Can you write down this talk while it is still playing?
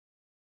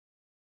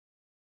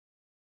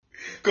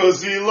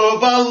'Cause we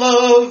love our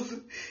love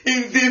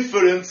in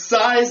different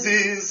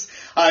sizes.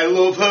 I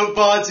love her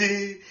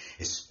body,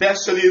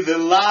 especially the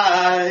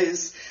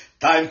lies.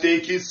 Time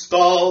take its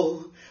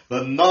toll,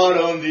 but not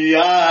on the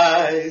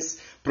eyes.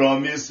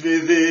 Promise me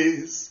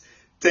this,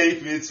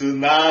 take me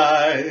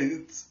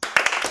tonight.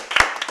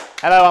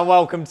 Hello and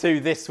welcome to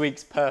this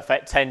week's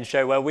Perfect 10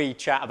 show, where we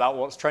chat about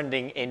what's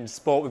trending in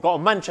sport. We've got a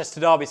Manchester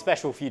Derby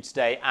special for you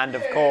today, and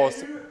of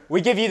course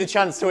we give you the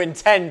chance to win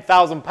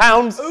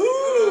 £10,000.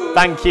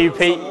 Thank you,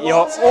 Pete,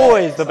 you're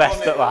always the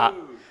best at that.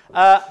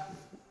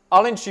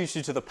 I'll introduce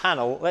you to the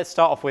panel. Let's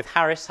start off with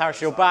Harris.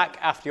 Harris, you're back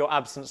after your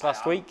absence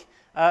last week.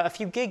 A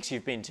few gigs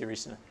you've been to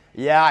recently.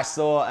 Yeah, I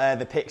saw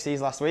the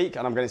Pixies last week,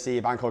 and I'm going to see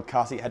a band called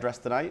Car Seat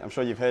Headrest tonight. I'm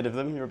sure you've heard of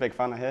them. You're a big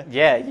fan, I hear.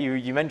 Yeah,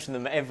 you mention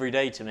them every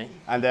day to me.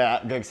 And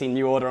I'm going to see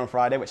New Order on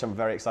Friday, which I'm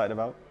very excited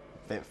about.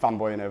 Bit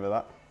fanboying over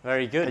that.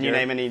 Very good. Can you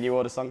name any New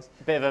Order songs?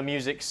 Bit of a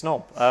music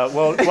snob.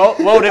 World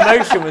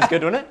Emotion was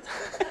good, wasn't it?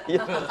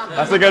 Yeah,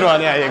 that's a good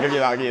one. Yeah, give you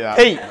that.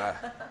 Pete,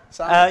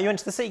 you went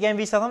to the City game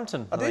v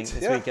Southampton, I think,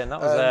 this weekend.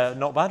 That was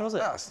not bad, was it?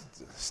 Yeah,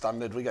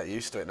 standard. We get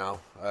used to it now.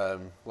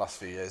 Last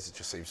few years, it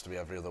just seems to be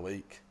every other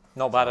week.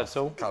 Not bad at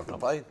all. Can't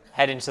complain.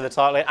 Heading to the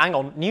title. Hang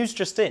on, news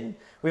just in.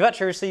 We've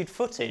actually received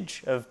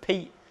footage of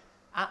Pete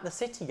at the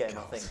City game,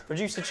 I think.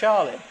 Producer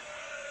Charlie.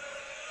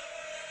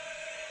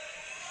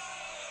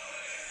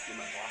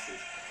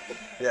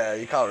 Yeah,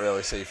 you can't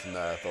really see from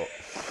there, but...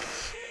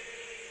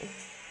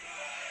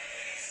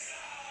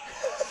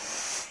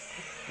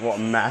 What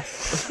a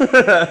mess.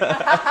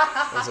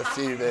 There's a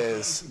few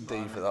beers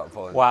deep at that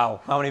point.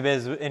 Wow, how many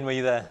beers in were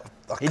you there?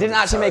 He didn't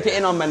actually make it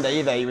in on Monday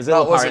either. He was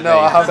ill, apparently. No,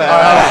 I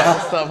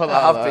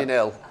have been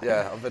ill.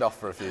 Yeah, I've been off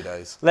for a few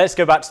days. Let's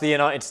go back to the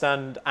United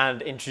stand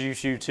and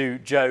introduce you to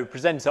Joe,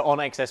 presenter on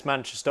XS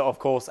Manchester, of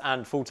course,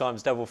 and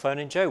full-time's Devil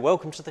Phone-In. Joe,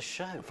 welcome to the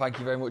show. Thank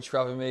you very much for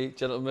having me,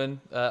 gentlemen.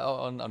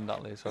 I'm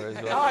Natalie, sorry,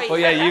 as well. But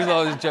yeah, you've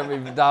always jumped me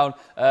down.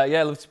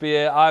 Yeah, love to be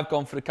here. I've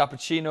gone for the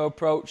cappuccino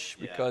approach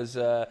because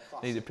I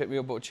need to pick me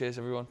up. But cheers,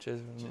 everyone.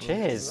 Cheers.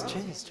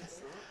 Cheers.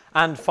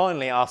 And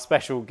finally, our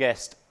special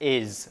guest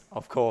is,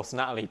 of course,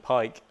 Natalie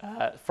Pike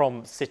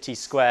from City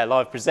Square,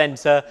 live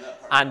presenter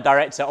and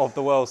director of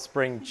the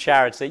Wellspring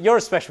Charity. You're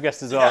a special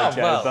guest as well,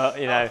 Joe, but,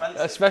 you know...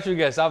 A special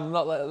guest? I'm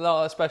not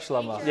that special,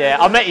 am I? Yeah,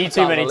 I've met you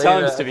too many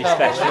times to be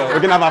special. We're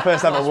going to have our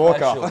first ever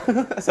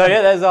walk-off. So,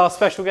 yeah, there's our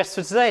special guest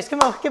for today. So,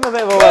 come on, give him a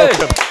bit of a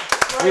welcome.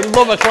 We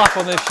love a clap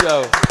on this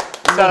show.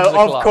 So,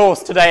 of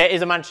course, today it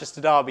is a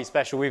Manchester Derby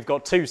special. We've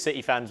got two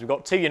City fans, we've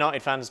got two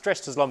United fans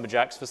dressed as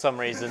lumberjacks for some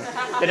reason.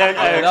 They don't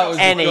own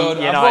any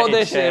United I bought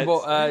this shirts. here,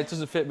 but it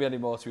doesn't fit me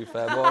anymore, to be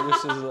fair. But this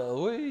is a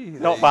little wee.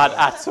 Not bad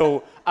at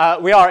all.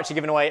 We are actually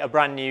giving away a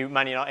brand new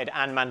Man United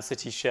and Man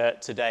City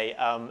shirt today.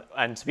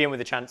 And to be in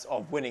with a chance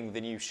of winning the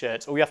new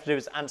shirt, all you have to do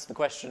is answer the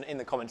question in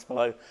the comments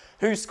below.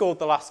 Who scored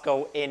the last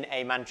goal in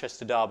a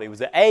Manchester Derby?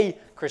 Was it A,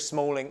 Chris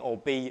Smalling, or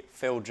B,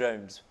 Phil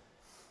Jones?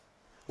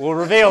 We'll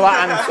reveal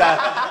that answer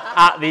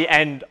at the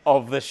end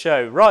of the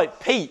show. Right,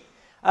 Pete,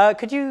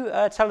 could you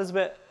tell us a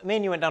bit? Me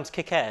and you went down to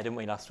Kick Air, didn't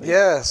we, last week?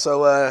 Yeah,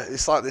 so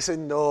it's like this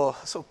indoor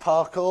sort of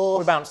parkour.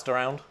 We bounced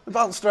around. We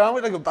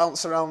had a good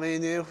bounce around, me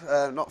and you.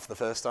 Not for the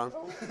first time.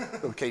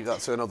 We'll keep that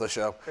to another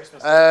show.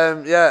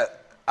 Yeah,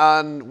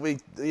 and we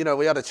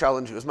had a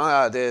challenge. It was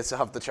my idea to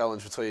have the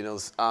challenge between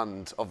us,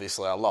 and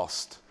obviously I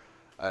lost.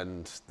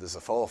 And there's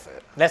a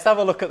forfeit. Let's have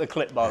a look at the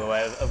clip, by the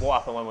way, of what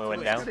happened when we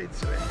went down.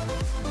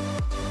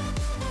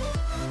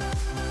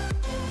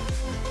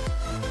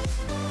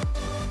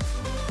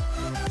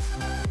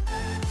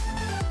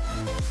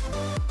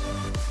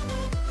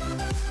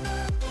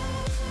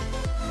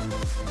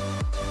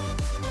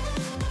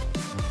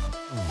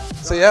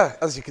 So yeah,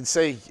 as you can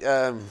see,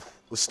 the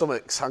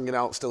stomach's hanging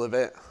out still a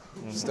bit.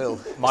 Still,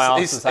 my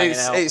arse is hanging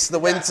out. It's the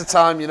winter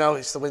time, you know.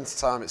 It's the winter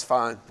time. It's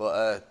fine,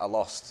 but I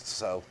lost.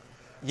 So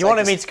you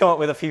wanted me to come up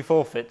with a few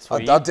forfeits.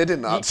 I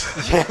didn't. That's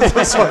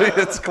why we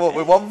had to come up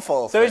with one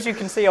forfeit. So as you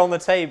can see on the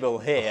table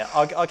here,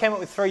 I came up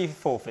with 3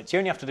 forfeits. You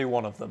only have to do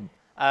one of them.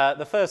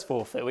 The first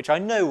forfeit, which I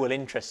know will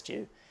interest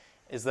you,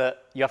 is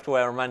that you have to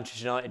wear a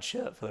Manchester United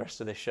shirt for the rest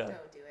of this show.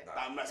 Don't do it.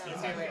 That must be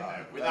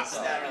with that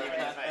staring you in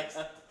the face.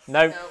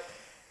 No.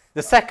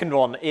 The second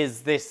one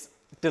is this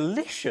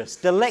delicious,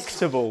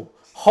 delectable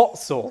hot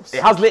sauce.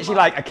 It has literally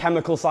like a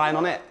chemical sign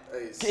on it.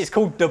 It's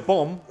called The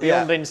Bomb,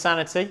 Beyond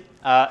Insanity.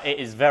 It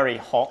is very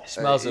hot.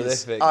 Smells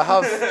horrific. I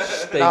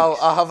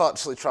have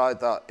actually tried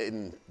that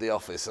in the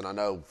office, and I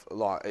know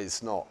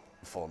it's not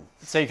fun.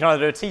 So you can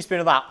either do a teaspoon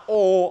of that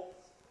or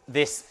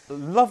this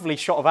lovely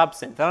shot of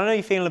absinthe. And I know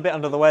you're feeling a bit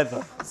under the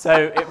weather,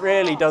 so it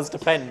really does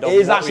depend on It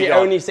is what actually we got.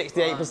 only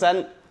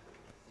 68%.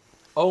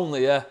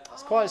 Only, yeah.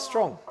 It's quite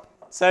strong.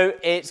 So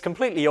it's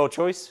completely your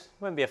choice.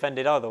 Won't be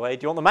offended either way.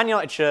 Do you want the Man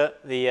United shirt,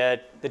 the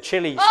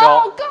chili shot?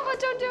 Oh God,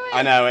 don't do it!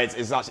 I know,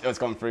 it's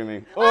gone through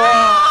me. What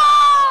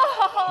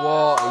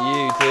are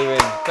you doing?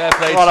 Fair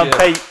play Well to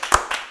done, you. Pete.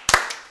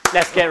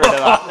 Let's get rid of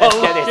that.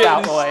 Let's get this out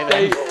of the way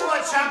then.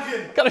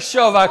 Champion! Got to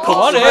show that. Come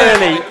on,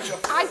 Really?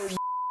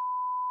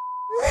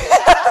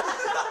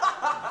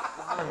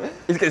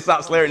 He's going to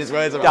start slurring his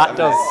words about That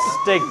does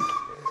stink.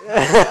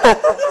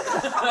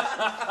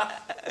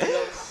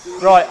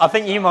 Right, I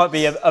think you might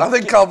be I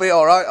think I'll be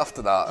all right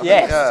after that.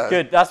 Yes,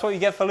 good. That's what you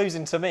get for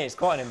losing to me. It's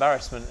quite an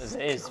embarrassment as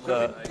it is,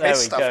 but there we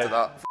Pissed after go.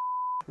 that.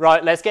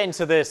 Right, let's get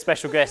into the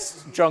special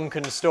guest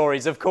drunken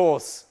stories. Of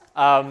course,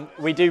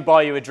 we do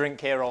buy you a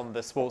drink here on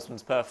the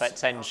Sportsman's Perfect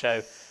 10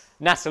 show.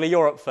 Natalie,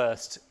 you're up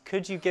first.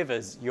 Could you give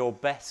us your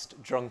best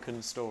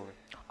drunken story?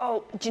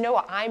 Oh, do you know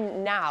what?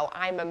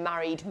 I'm a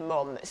married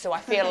mum, so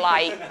I feel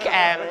like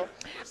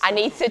I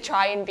need to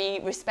try and be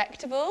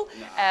respectable.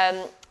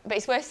 But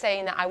it's worth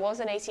saying that I was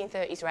an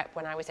 1830s rep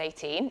when I was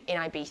 18 in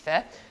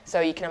Ibiza, so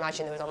you can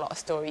imagine there was a lot of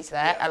stories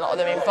there. A lot of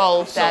them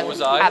involved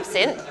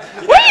absinthe.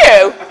 Were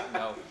you?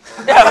 No.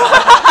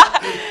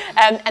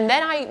 And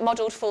then I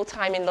modelled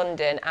full-time in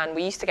London, and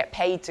we used to get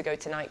paid to go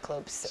to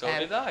nightclubs. So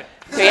did I.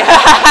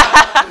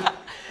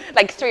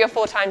 Like 3 or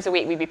 4 times a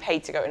week we'd be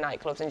paid to go to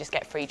nightclubs and just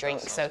get free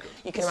drinks. So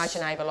you can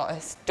imagine I have a lot of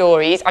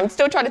stories. I'm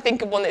still trying to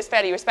think of one that's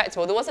fairly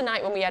respectable. There was a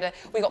night when we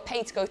got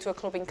paid to go to a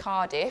club in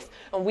Cardiff,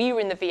 and we were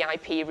in the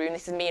VIP room.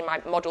 This is me and my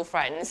model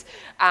friends,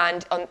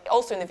 and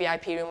also in the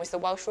VIP room was the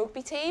Welsh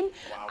rugby team.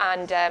 Wow.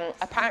 And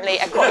apparently,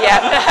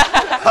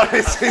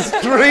 It's his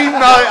dream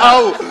night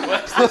out.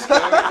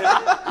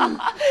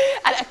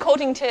 And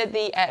according to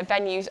the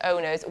venue's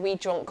owners, we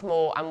drunk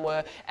more and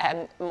were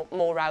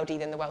more rowdy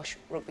than the Welsh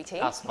rugby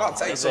team. That's not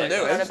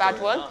Not a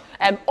bad one.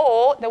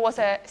 Or there was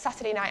a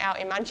Saturday night out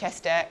in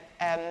Manchester.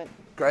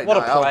 Great What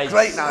night a out. place.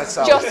 Great night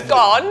out. Just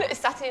gone.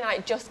 Saturday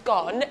night just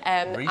gone.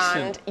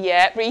 Recent.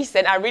 And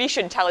recent. I really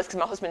shouldn't tell this because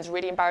my husband's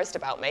really embarrassed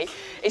about me.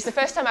 It's the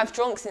first time I've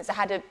drunk since I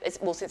had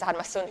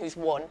my son who's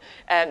 1.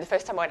 The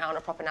first time I went out on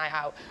a proper night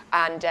out.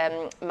 And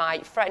my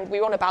friend, we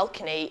were on a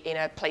balcony in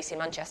a place in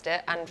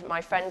Manchester, and my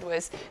friend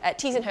was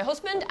teasing her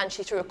husband, and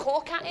she threw a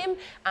cork at him,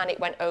 and it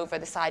went over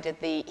the side of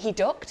he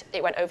ducked.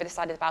 It went over the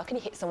side of the balcony,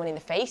 hit someone in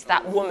the face.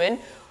 That woman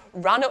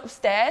ran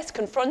upstairs,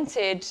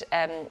 confronted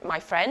my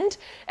friend.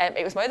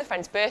 It was my other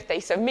friend's birthday,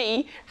 so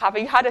me,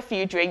 having had a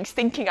few drinks,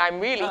 thinking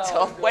I'm really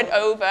tough, went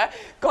over,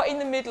 got in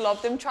the middle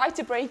of them, tried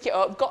to break it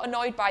up, got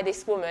annoyed by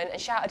this woman and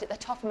shouted at the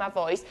top of my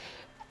voice.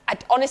 I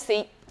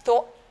honestly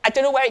thought, I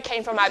don't know where it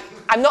came from.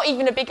 I'm not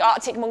even a big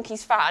Arctic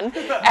Monkeys fan,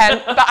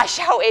 but I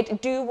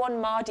shouted, "Do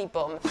one Mardy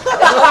bum," at the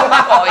top of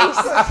my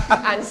voice,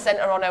 and sent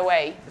her on her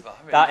way.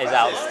 That is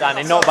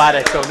outstanding. Not bad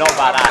at all. Not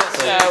bad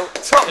at all.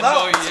 So, Top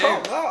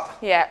that.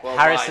 yeah. Well,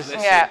 Harris right, is...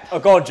 Yeah. Oh,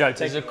 God, Joe.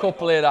 There's a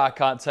couple here that I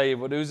can't tell you,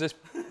 but there was this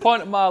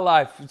point in my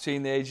life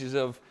between the ages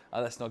of,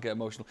 let's not get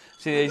emotional,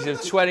 between the ages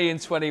of 20 and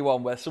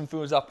 21 where something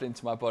was happening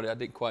to my body I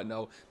didn't quite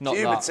know. Not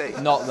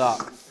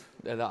that.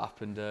 That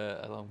happened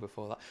long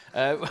before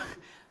that.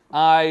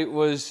 I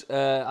was,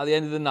 at the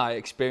end of the night,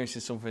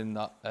 experiencing something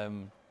that,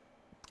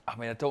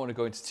 I don't want to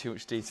go into too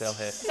much detail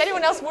here. Is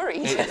anyone else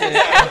worried?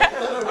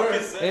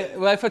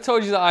 Well, if I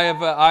told you that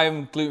I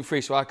am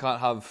gluten-free, so I can't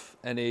have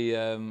any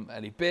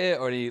beer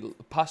or any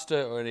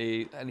pasta or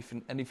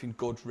anything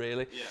good,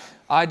 really. Yeah.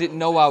 I didn't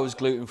know I was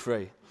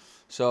gluten-free.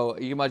 So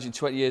you imagine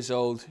 20 years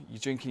old, you're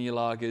drinking your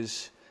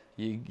lagers,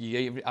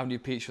 you having your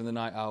pizza on the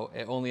night out.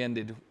 It only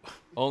ended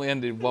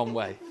one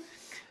way.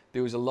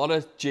 There was a lot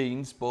of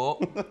jeans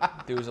bought,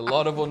 there was a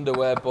lot of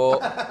underwear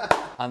bought,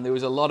 and there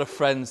was a lot of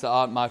friends that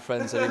aren't my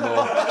friends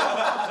anymore.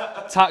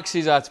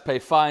 Taxis I had to pay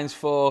fines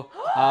for,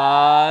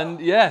 and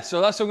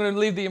so I'm going to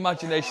leave the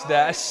imagination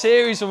there. A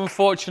series of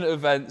unfortunate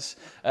events,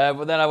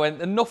 but then I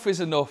went, enough is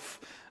enough.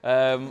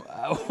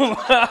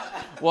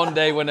 One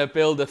day when a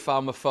builder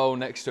found my phone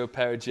next to a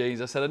pair of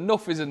jeans, I said,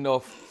 enough is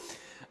enough.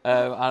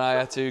 And I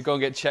had to go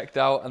and get checked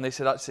out, and they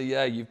said, actually,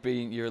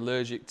 you're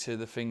allergic to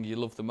the thing you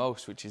love the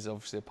most, which is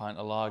obviously a pint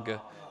of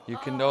lager. You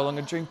can no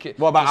longer drink it.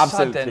 What about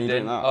absinthe? Can you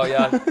drink that? Oh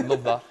yeah, I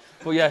love that.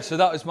 But so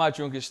that was my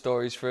drunkest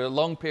stories for a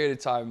long period of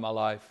time in my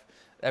life.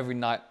 Every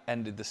night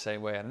ended the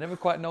same way. I never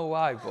quite know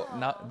why,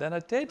 but then I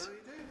did.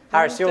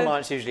 Harris, your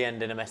nights usually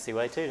end in a messy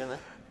way too, don't they?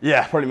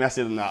 Yeah, probably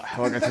messier than that. I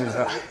won't go into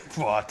that.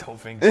 Well, I don't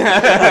think so.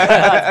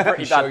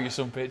 Pretty I'll show bad. you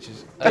some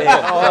pictures.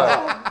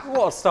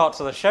 What a start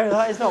to the show.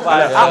 That is not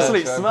bad.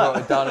 Absolute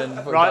smut.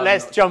 Right,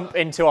 let's jump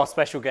into our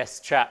special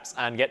guest chats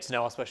and get to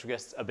know our special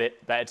guests a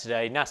bit better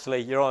today.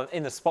 Natalie, you're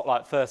in the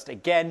spotlight first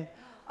again.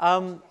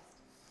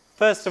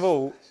 First of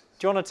all,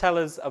 do you want to tell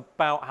us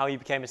about how you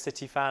became a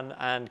City fan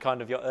and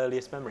kind of your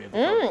earliest memory of the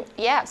club?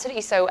 Yeah,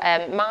 absolutely. So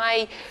I'm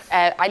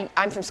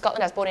from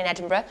Scotland. I was born in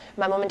Edinburgh.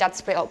 My mum and dad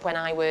split up when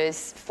I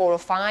was 4 or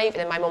 5,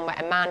 and then my mum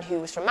met a man who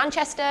was from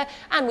Manchester,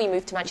 and we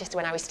moved to Manchester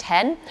when I was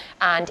 10,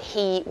 and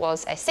he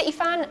was a City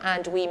fan,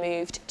 and we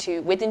moved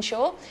to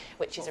Wythenshawe,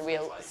 which is a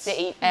real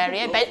City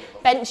area,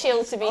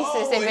 Benchill to be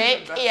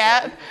specific.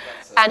 Yeah.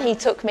 And he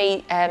took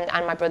me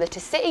and my brother to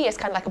City as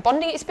kind of like a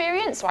bonding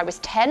experience. So I was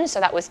 10, so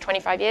that was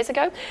 25 years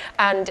ago.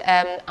 And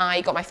I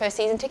got my first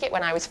season ticket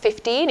when I was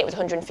 15. It was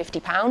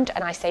 £150,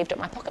 and I saved up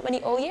my pocket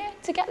money all year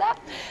to get that.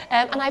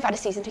 And I've had a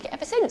season ticket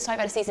ever since. So I've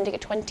had a season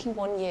ticket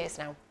 21 years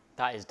now.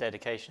 That is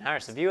dedication.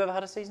 Harris, have you ever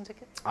had a season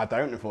ticket? I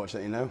don't,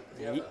 unfortunately, no.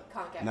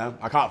 Can't get No,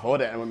 I can't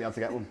afford it, and I won't be able to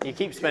get one. You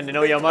keep spending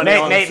all your money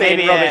on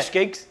seeing rubbish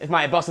gigs. If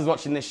my boss is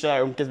watching this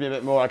show, gives me a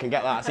bit more, I can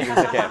get that season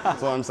ticket.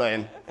 That's what I'm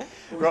saying.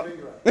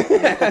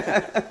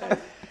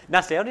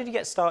 Natalie, how did you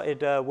get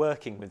started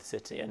working with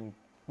City, and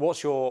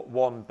what's your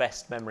one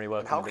best memory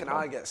working How with the can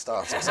club? I get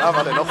started? 'Cause I've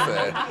had enough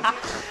here.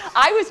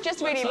 I was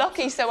just really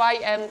lucky, so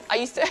I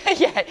used to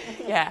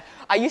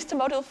I used to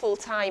model full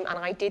time, and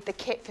I did the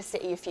kit for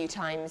City a few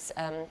times.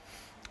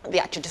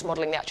 Just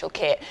modelling the actual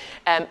kit,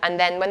 and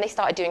then when they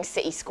started doing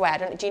City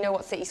Square, do you know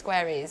what City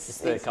Square is? It's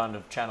the kind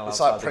of channel It's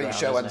outside like the ground,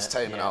 pre-show isn't it?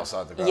 entertainment Yeah.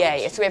 outside the ground.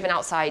 Yeah, so we have an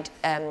outside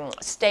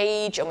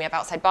stage, and we have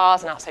outside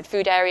bars and outside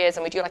food areas,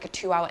 and we do like a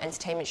 2-hour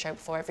entertainment show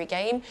before every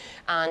game.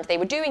 And they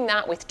were doing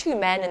that with 2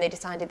 men, and they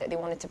decided that they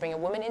wanted to bring a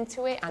woman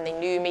into it, and they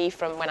knew me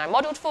from when I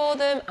modelled for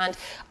them. And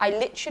I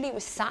literally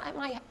was sat at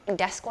my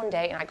desk one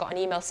day, and I got an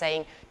email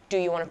saying, "Do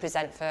you want to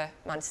present for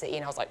Man City?"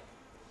 And I was like,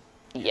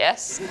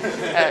 yes,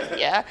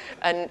 yeah.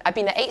 And I've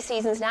been there 8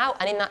 seasons now,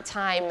 and in that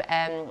time,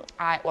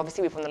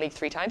 obviously we've won the league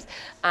 3 times,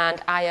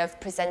 and I have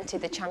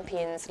presented the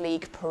Champions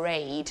League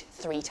parade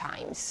 3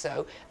 times.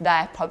 So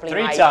they're probably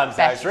 3 my times,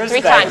 best. guys. 3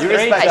 Respect. times. You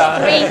Respect.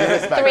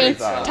 respect. Three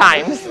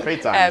times. 3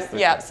 times.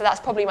 Yeah. So that's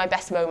probably my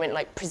best moment,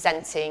 like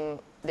presenting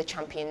the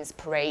Champions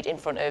parade in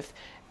front of,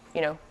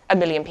 1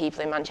 million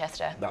people in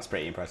Manchester. That's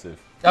pretty impressive.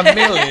 1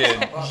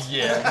 million?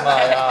 Yeah,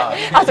 my art.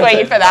 I was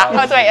waiting for that.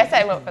 I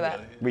set him up for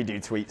that. We do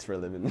tweets for a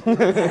living.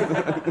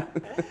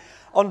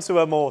 On to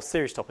a more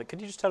serious topic.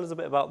 Could you just tell us a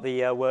bit about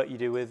the work you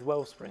do with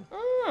Wellspring?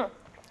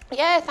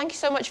 Yeah, thank you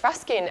so much for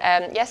asking.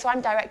 So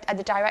I'm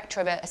the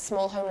director of a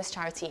small homeless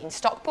charity in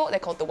Stockport.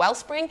 They're called the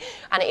Wellspring,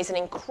 and it is an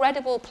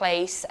incredible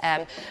place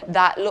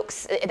that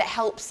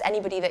helps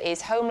anybody that is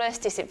homeless,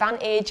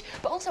 disadvantaged,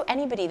 but also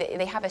anybody that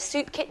they have a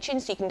soup kitchen,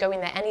 so you can go in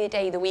there any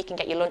day of the week and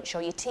get your lunch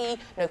or your tea,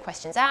 no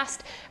questions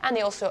asked. And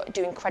they also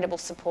do incredible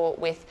support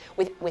with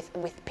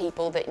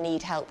people that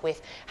need help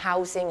with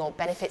housing or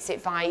benefits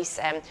advice.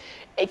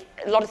 A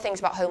lot of things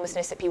about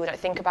homelessness that people don't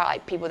think about,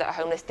 like people that are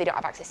homeless, they don't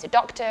have access to a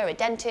doctor, a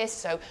dentist,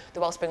 so the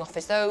Wellspring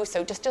offers those.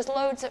 So just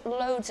loads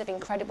of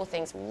incredible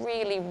things.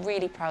 Really,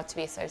 really proud to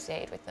be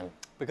associated with them.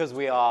 Because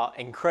we are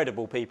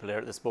incredible people here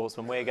at the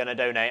Sportsman, we're going to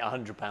donate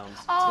 £100 to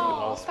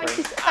Wellspring.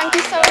 Thank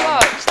you so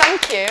much.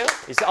 Thank you.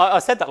 I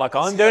said that like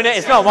I'm doing it.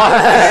 It's not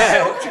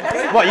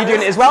mine. What, are you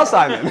doing it as well,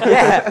 Simon?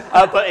 Yeah.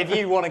 But if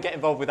you want to get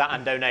involved with that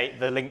and donate,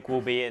 the link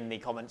will be in the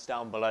comments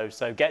down below.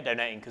 So get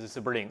donating because it's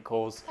a brilliant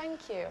cause. Thank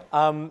you.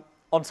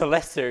 On to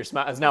less serious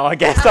matters now, I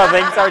guess. I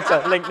think. Sorry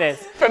to link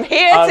this. From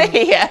here to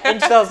here. In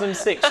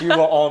 2006, you were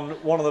on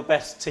one of the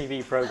best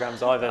TV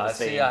programmes I've ever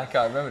seen. I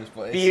can't remember this,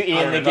 but it's... Beauty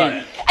and the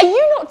Geek. Are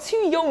you not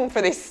too young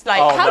for this?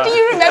 Like, how no. do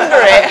you remember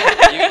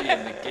it? Beauty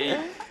and the Geek.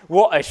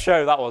 What a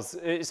show that was.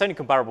 It's only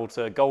comparable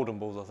to Golden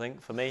Balls, I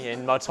think, for me,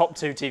 in my top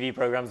 2 TV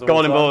programmes.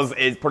 Golden Balls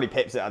is probably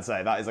pips it, I'd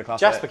say. That is a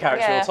classic. Jasper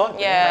character all the time.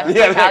 Yeah.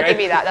 Yeah, Okay, I'll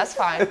give you that. That's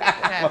fine.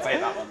 I'll take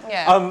that one.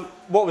 Yeah.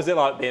 What was it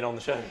like being on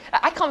the show?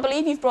 I can't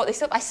believe you've brought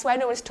this up. I swear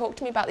no one's talked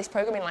to me about this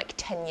programme in like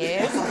 10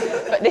 years.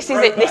 But this is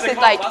it. This is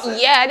like,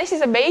 this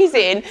is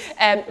amazing.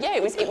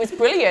 It was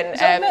brilliant.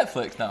 Is it on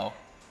Netflix now?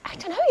 I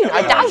don't know,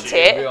 I doubt It'll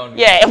it. be on-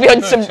 It'll be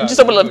on No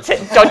someone will have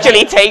chance.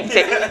 dodgily taped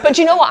it. But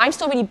do you know what? I'm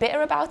still really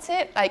bitter about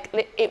it. Like,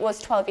 it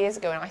was 12 years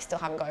ago and I still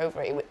haven't got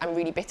over it. I'm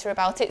really bitter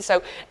about it.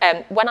 So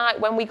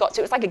when we got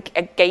to, it was like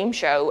a game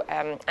show,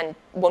 and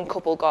one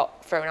couple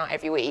got thrown out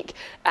every week.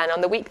 And on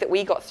the week that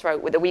we got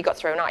thrown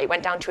out, it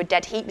went down to a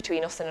dead heat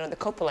between us and another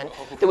couple, and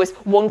there was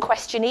one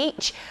question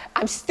each.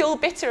 I'm still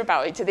bitter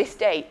about it to this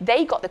day.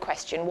 They got the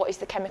question, what is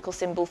the chemical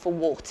symbol for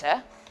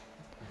water?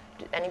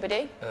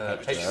 Anybody?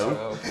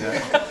 H2O.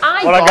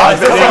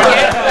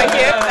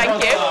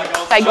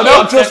 Thank you.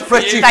 Not just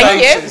pretty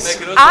faces.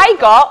 Thank you. I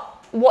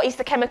got, what is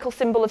the chemical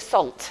symbol of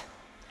salt?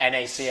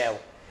 NaCl.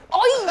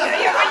 Oh,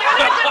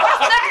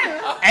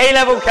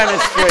 A-level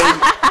chemistry.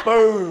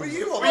 Boom. Were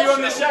you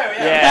on the show?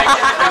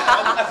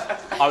 Yeah.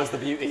 I was the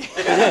beauty.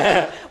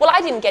 well, I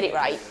didn't get it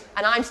right,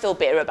 and I'm still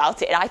bitter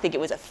about it, and I think it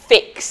was a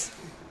fix.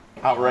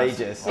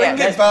 Outrageous. Yeah.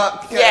 Bring it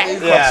back.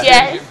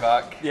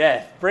 Yeah.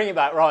 Yeah, bring it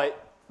back. Right.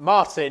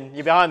 Martin,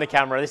 you're behind the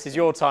camera. This is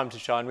your time to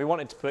shine. We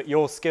wanted to put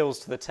your skills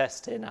to the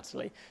test here,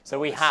 Natalie. So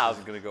we have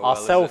our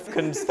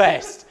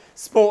self-confessed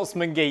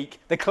sportsman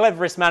geek, the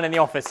cleverest man in the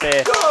office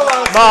here,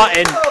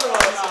 Martin.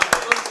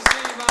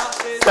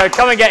 So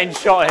come and get in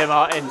shot here,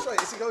 Martin. Do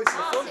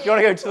you want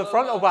to go to the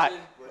front or back?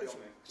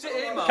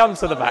 Come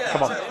to the back,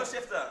 come on.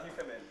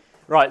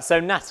 Right, so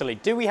Natalie,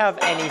 do we have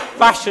any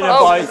fashion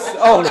advice?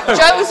 Oh, no.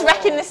 Joe's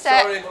wrecking the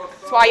set.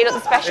 That's why you're not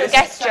the special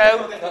guest,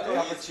 Joe.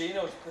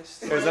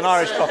 There's an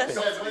Irish coffee.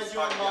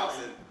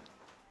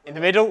 In the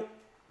middle?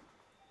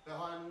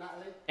 Behind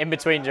Natalie? In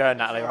between Joe and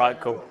Natalie, right,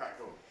 cool.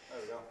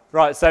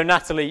 Right, so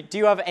Natalie, do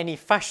you have any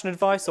fashion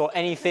advice or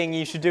anything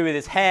you should do with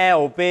his hair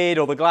or beard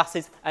or the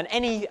glasses? And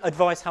any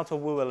advice how to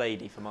woo a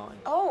lady for mine?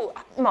 Oh,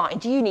 Martin,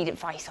 do you need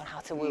advice on how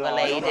to woo a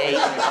lady?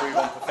 I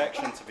want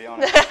perfection, to be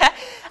honest.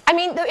 I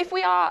mean, though, if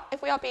we are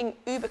being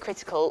uber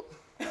critical,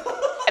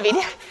 I mean,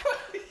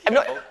 I'm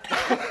not.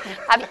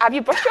 Have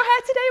you brushed your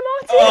hair today,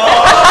 Martin?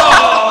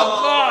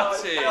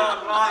 Martin!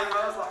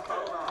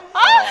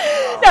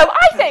 No,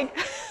 I think.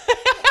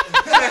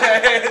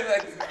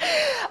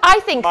 I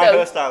think My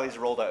though. hairstyle is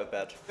rolled out of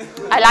bed.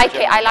 I like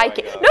it. I like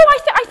it. No,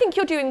 I think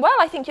you're doing well.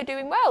 I think you're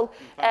doing well.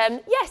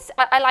 Yes,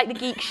 I like the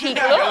geek chic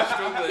look.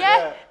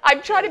 Yeah,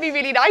 I'm trying to be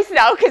really nice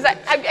now because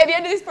at the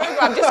end of this program,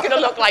 I'm just going to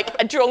look like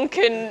a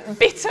drunken,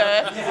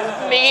 bitter,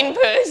 mean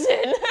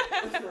person.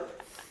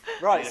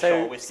 Right,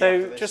 so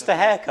just a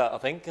haircut, I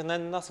think, and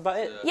then that's about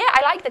it. Yeah,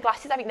 I like the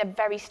glasses. I think they're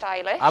very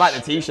stylish. I like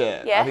the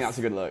t-shirt. Yes. I think that's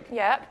a good look.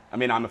 Yep. I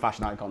mean, I'm a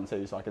fashion icon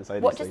too, so I can say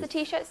What these does the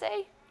things. t-shirt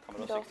say?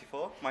 Commodore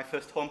 64, my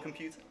first home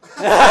computer.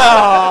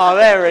 Oh,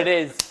 there it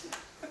is.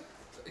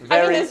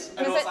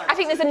 I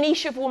think there's a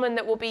niche of woman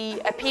that will be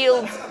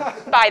appealed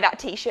by that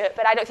t-shirt,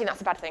 but I don't think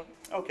that's a bad thing.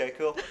 Okay,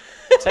 cool.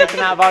 Taking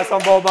that advice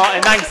on board,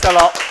 Martin. Thanks a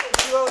lot.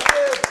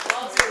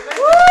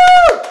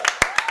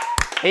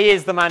 He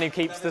is the man who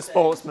keeps the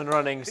sportsman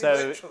running,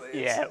 so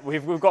yeah,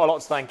 we've got a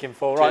lot to thank him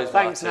for. Right,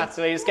 thanks,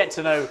 Natalie. Let's get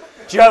to know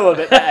Joe a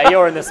bit better.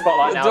 You're in the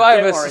spotlight now. Do I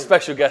have a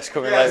special guest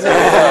coming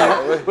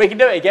later? We can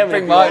do it again.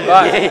 Bring Mike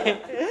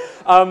back.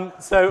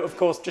 So, of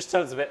course, just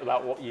tell us a bit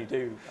about what you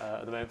do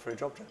at the moment for a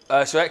job.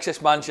 So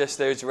XS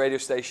Manchester is a radio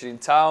station in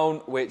town,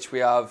 which we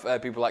have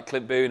people like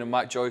Clint Boone and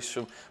Mike Joyce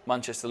from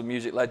Manchester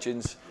Music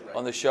Legends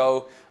on the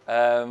show.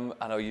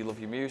 I know you love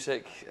your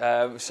music.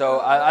 And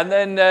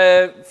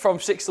then from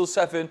 6 till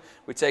 7,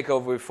 we take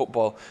over with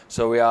football.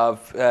 So we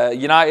have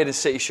United and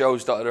City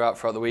shows dotted out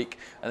throughout the week,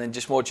 and then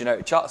just more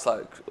generic chats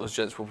like us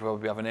gents will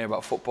probably be having here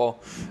about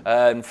football.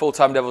 Full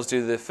Time Devils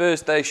do the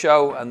Thursday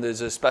show, and there's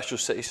a special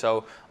City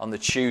show on the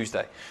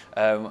Tuesday.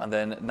 And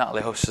then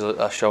Natalie hosts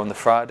a show on the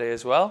Friday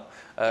as well.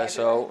 And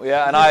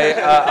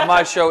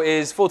my show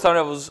is Full Time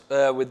Devils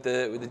with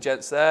the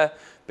gents there,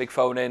 big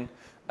phone in.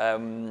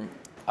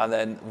 And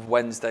then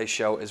Wednesday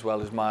show as well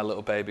as My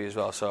Little Baby as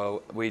well.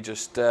 So we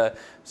just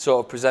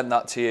sort of present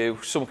that to you.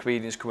 Some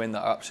comedians come in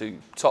that are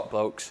absolute top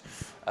blokes,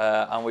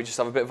 and we just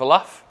have a bit of a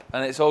laugh.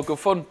 And it's all good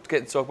fun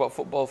getting to talk about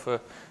football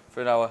for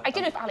an hour. I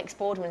don't know if Alex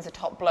Boardman's a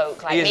top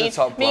bloke. Like He is a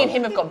top me and bloke.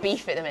 him have got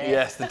beef at the minute.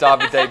 Yes, the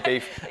Derby Day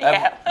beef.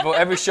 Yeah. But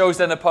every show's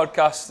then a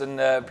podcast,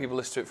 and people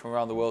listen to it from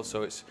around the world,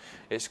 so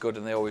it's good.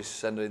 And they always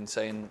send in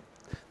saying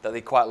that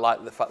they quite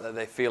like the fact that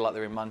they feel like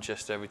they're in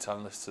Manchester every time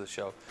they listen to the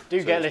show.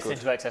 Get listening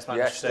to XS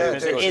Manchester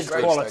because it is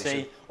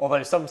quality,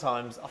 although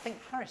sometimes, I think,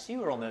 Harris, you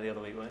were on there the other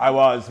week, weren't you? I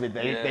was.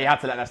 They had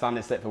to let us down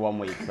this slip for 1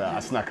 week, but I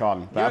snuck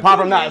on. But apart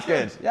from that, it's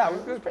good. Yeah, it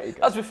was pretty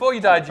good. That's before you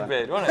dyed your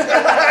beard, wasn't it?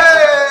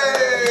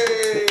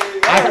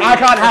 I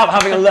can't help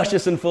having a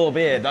luscious and full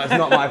beard. That's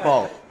not my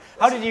fault.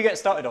 How did you get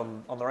started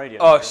on the radio?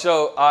 Oh,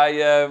 so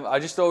I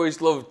just always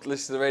loved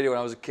listening to the radio when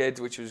I was a kid,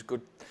 which was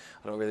good.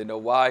 I don't really know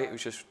why. It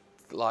was just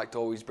liked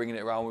always bringing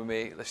it around with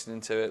me,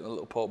 listening to it, a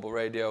little portable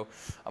radio.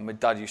 And my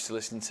dad used to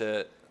listen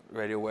to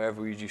radio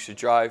wherever we used to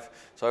drive.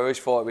 So I always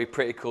thought it'd be a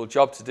pretty cool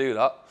job to do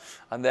that.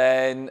 And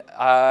then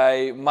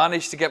I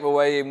managed to get my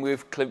way in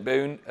with Clint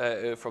Boone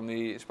from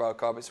the Spiral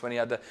Carpets when he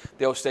had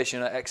the old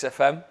station at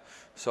XFM.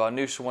 So I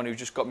knew someone who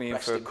just got me in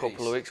for a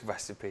couple of weeks.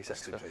 Rest in peace,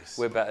 XFM.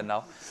 We're better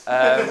now.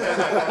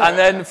 And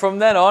then from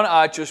then on,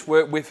 I just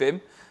worked with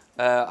him.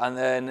 And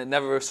then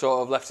never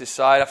sort of left his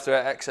side after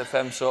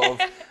XFM sort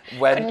of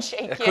went.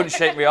 Couldn't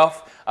shake me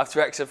off.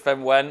 After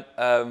XFM went,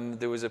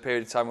 there was a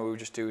period of time where we were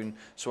just doing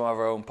some of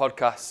our own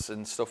podcasts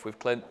and stuff with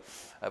Clint.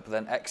 But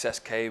then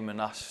XS came and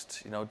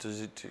asked,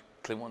 does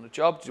Clint want a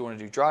job? Do you want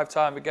to do drive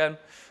time again?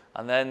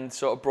 And then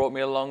sort of brought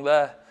me along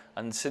there.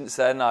 And since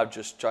then, I've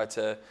just tried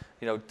to,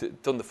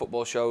 done the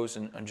football shows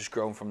and just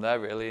grown from there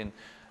really, and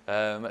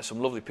met some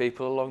lovely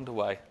people along the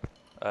way.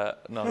 I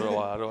don't know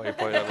why you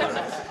pointed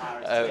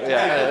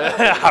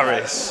at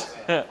Harris.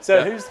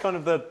 So who's kind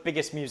of the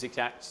biggest music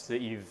act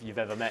that you've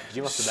ever met? Because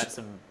you must have met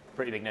some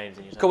pretty big names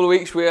in your time. A couple of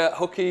weeks,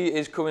 Hooky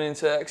is coming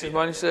into XS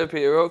Manchester,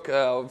 Peter Hook.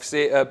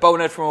 Obviously,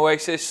 Bonehead from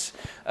Oasis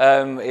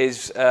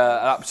is an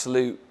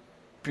absolute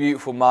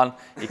beautiful man.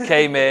 He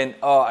came in,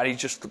 and he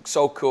just looked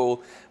so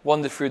cool,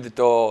 wandered through the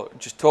door,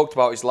 just talked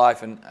about his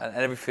life and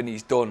everything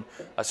he's done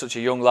as such a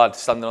young lad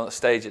standing on the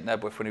stage at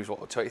Nebworth when he was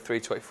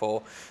 23,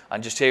 24,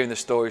 and just hearing the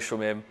stories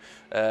from him.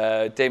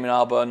 Damien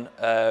Albarn,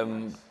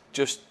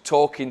 just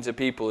talking to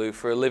people who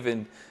for a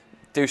living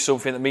do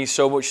something that means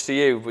so much to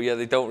you, but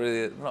they don't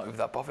really, not even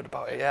that bothered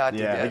about it. They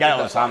get it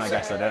all the time, I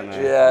guess, don't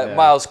they? Yeah.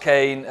 Miles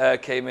Kane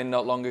came in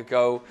not long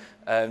ago,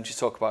 just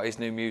talk about his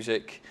new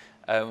music.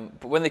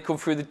 But when they come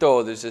through the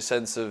door, there's a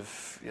sense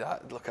of,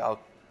 look at how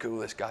cool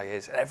this guy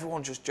is. And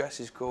everyone just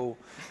dresses cool,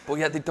 but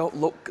yet they don't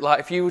look like,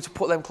 if you were to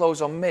put them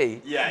clothes on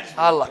me,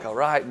 I'd look a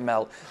right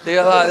melt. They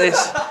are like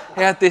this,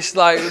 he had this,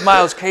 like,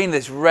 Miles Kane,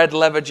 this red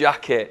leather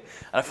jacket.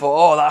 And I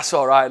thought, that's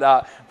all right,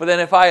 that. But then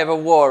if I ever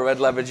wore a red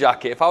leather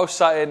jacket, if I was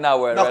sat here now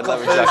wearing a red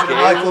leather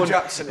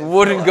jacket, it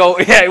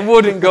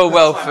wouldn't go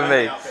well for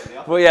me.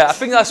 But yeah, I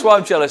think that's what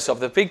I'm jealous of.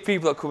 The big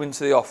people that come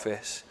into the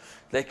office,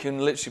 they can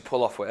literally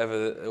pull off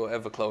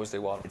whatever clothes they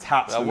want. It's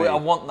hats for me. I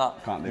want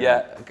that. Can't do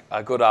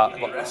a good art.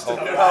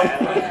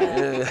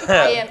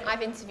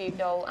 I've interviewed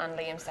Noel and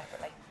Liam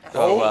separately.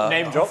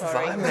 Name drop.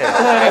 Sorry.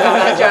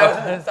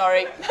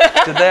 Sorry.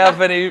 Did they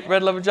have any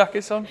red leather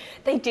jackets on?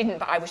 They didn't,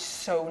 but I was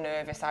so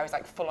nervous. I was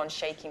like full on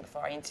shaking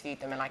before I interviewed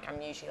them, and like I'm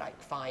usually like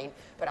fine,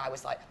 but I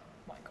was like,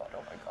 Oh my God.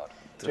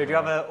 Joe, do you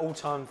have an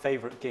all-time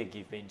favourite gig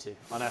you've been to?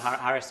 I know,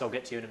 Harris, I'll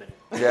get to you in a minute.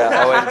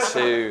 Yeah,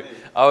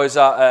 I was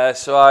at,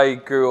 so I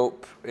grew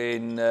up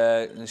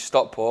in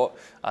Stockport,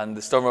 and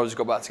the Stone Roses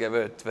got back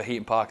together for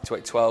Heaton Park in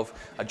 2012.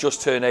 I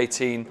just turned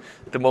 18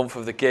 the month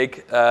of the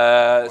gig,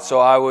 so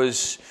I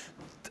was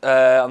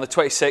on the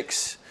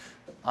 26th.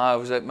 I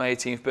was at my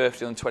 18th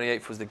birthday. On the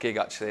 28th was the gig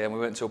actually, and we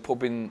went to a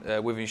pub in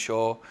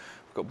Wythenshawe.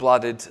 Got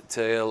bladdered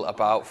till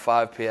about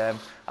 5 p.m.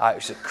 It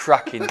was a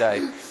cracking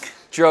day.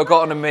 Joe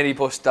got on a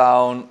minibus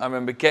down. I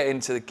remember getting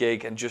to the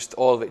gig and just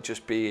all of it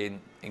just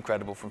being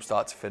incredible from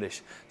start to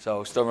finish.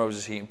 So Stone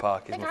Roses Heaton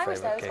Park is my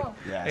favourite gig. Well.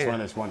 Yeah, it's one of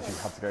those ones you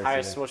have to go to.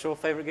 Harris, what's your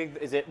favourite gig?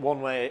 Is it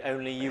one where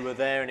only you were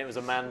there and it was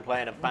a man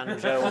playing a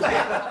banjo?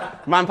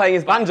 Man playing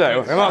his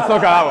banjo. I'm not talking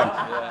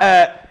about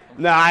that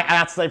one. No, I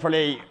have to say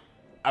probably.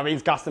 I've been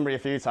to Glastonbury a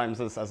few times,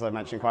 as I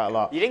mentioned quite a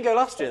lot. You didn't go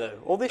last year though,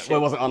 or this year?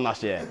 Well, it wasn't on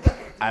last year.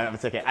 I have a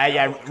ticket.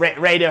 Yeah,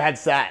 Radiohead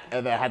set.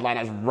 The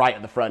headliner was right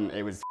at the front.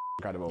 It was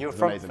incredible. You were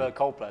front for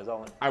Coldplay as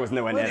well. I was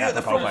nowhere near Well,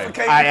 there for you're the front Coldplay. for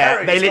Katy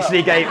Perry They as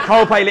literally gave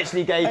Coldplay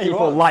literally gave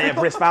people light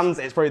up wristbands.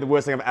 It's probably the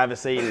worst thing I've ever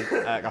seen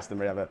at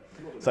Glastonbury ever.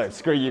 So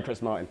screw you,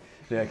 Chris Martin.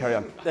 Yeah, carry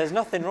on. There's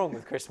nothing wrong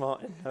with Chris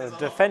Martin. I'll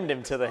defend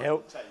him to the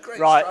hilt.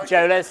 Right,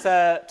 Joe, let's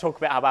talk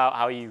a bit about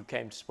how you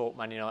came to support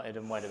Man United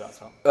and where did that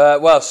start?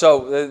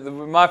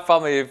 My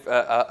family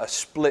are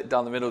split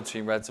down the middle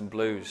between Reds and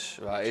Blues.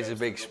 Right, it's a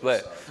big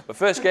split. The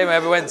first game I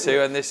ever went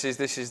to, and this is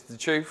the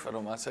truth, I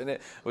don't mind saying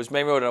it, was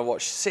Main Road, and I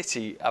watched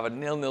City have a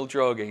 0-0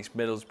 draw against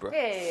Middlesbrough.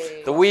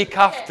 Hey. The week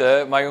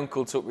after, my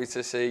uncle took me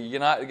to see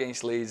United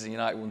against Leeds, and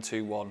United won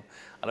 2-1.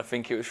 And I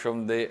think it was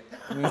from the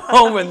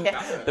moment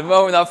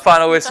that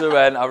final whistle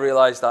went, I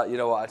realised that, you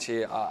know what,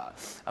 actually,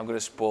 I'm going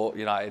to support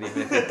United,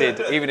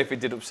 even if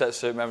it did upset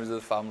certain members of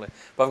the family.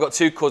 But I've got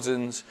two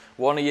cousins,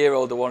 one a year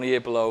older, one a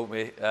year below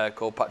me,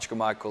 called Patrick and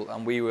Michael,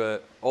 and we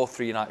were all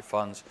three United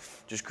fans,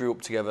 just grew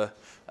up together,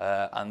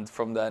 and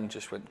from then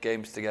just went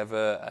games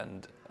together,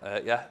 and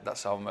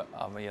that's how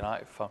I'm a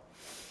United fan.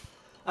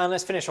 And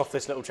let's finish off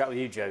this little chat with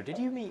you, Joe. Did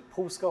you meet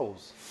Paul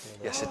Scholes?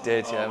 Yes, I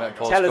did. Yeah, I met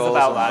Paul Tell Scholes.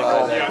 us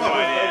about that.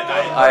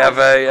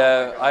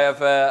 I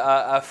have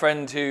a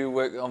friend who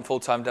worked on Full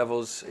Time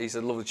Devils. He's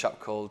a lovely chap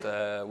called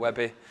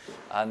Webby,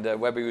 and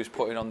Webby was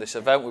putting on this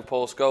event with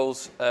Paul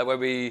Scholes.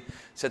 Webby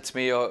said to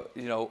me,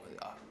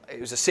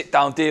 it was a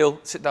sit-down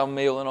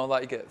meal and all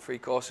that. You get free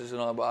courses and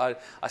all that.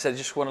 But I said, I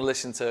just want to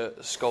listen to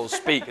Scholes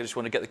speak. I just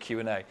want to get the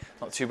Q&A.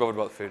 Not too bothered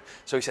about the food.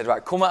 So he said,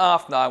 right, come at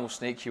 9:30. We'll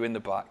sneak you in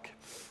the back.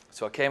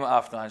 So I came at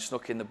 9:30,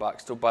 snuck in the back,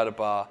 stood by the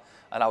bar,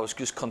 and I was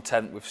just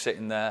content with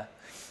sitting there.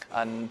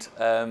 And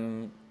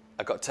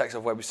I got a text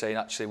off Webby saying,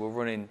 actually, we're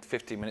running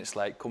 15 minutes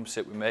late, come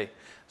sit with me.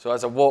 So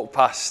as I walked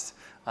past,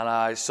 and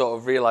I sort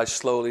of realised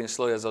slowly as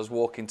I was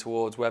walking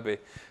towards Webby,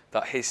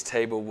 that his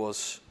table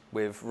was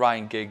with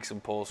Ryan Giggs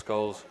and Paul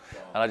Scholes.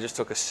 And I just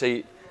took a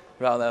seat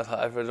around there.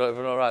 I was like,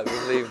 everyone all right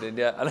this evening?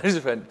 Yeah. And I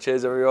just went,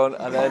 cheers everyone.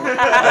 And then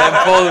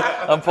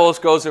Paul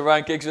Scholes and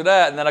Ryan Giggs were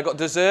there. And then I got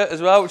dessert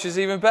as well, which is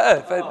even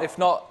better, if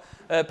not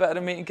better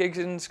than meeting Giggs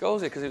and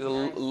Scholes, because it was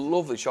a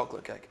lovely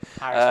chocolate cake.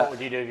 Harris, what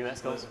would you do if you met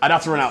Scholes? I'd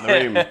have to run out the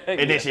room.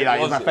 It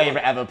literally, he's my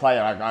favourite ever player.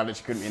 I literally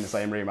couldn't be in the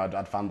same room. I'd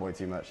fanboy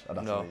too much. I'd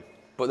have to leave.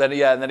 But then,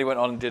 and then he went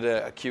on and did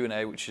a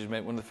Q&A, which is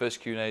one of the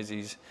first Q&As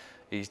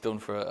he's done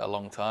for a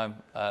long time.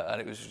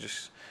 And it was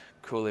just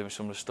cool hearing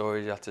some of the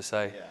stories he had to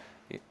say. Yeah.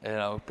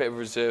 A bit of a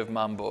reserved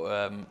man,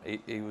 but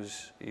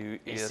he's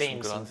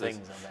seen some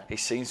things.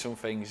 He's seen some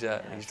things,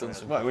 yeah. He's done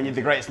some. Well, when you're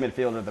the greatest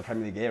midfielder of the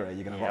Premier League era,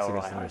 you're going to have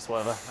lots of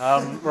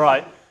whatever.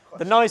 Right,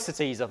 the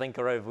niceties I think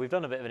are over. We've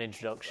done a bit of an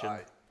introduction.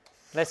 Right.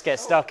 Let's get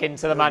stuck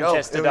into the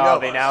Manchester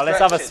derby now. Let's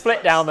have a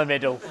split down the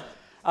middle.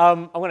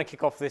 I'm going to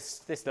kick off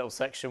this little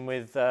section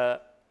with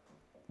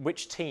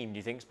which team do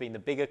you think has been the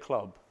bigger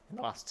club in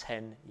the last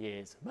 10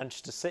 years?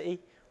 Manchester City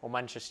or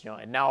Manchester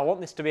United? Now, I want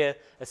this to be a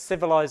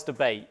civilised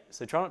debate,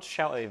 so try not to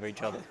shout over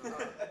each other.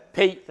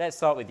 Pete, let's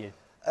start with you.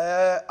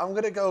 I'm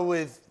going to go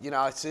with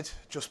United,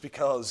 just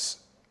because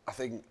I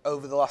think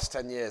over the last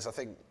 10 years, I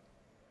think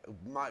it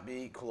might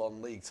be equal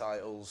on league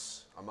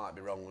titles. I might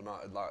be wrong,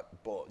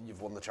 but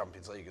you've won the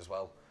Champions League as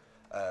well.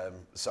 And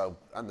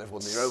they've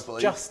won the Europa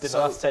League. Just in the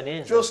last 10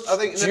 years. I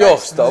think we're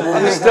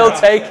still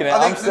taking it.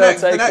 I'm still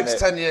taking it. The next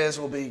 10 years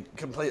will be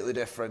completely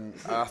different.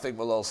 I think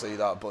we'll all see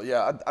that. But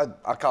yeah,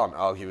 I can't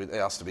argue it. It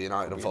has to be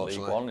United,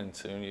 unfortunately. League One in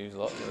 2 years.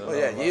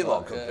 You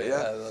lot could be,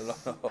 yeah.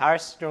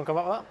 Harris, do you want to come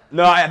up with that?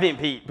 No, I think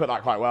Pete put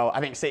that quite well. I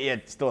think City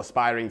are still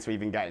aspiring to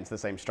even get into the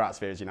same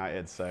stratosphere as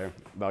United, so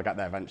they'll get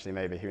there eventually,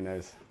 maybe. Who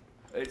knows?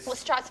 What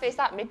stratosphere is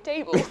that?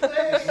 Mid-table?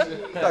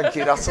 Thank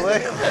you,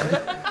 Natalie.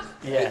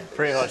 Yeah,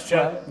 pretty much.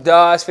 Joe?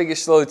 No, I think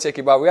it's slowly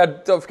ticking back.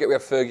 Don't forget we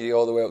had Fergie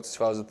all the way up to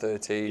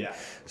 2013,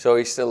 so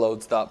he still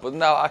owns that. But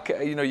now,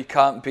 you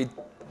can't be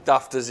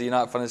daft as a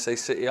United fan and say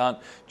City aren't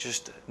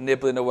just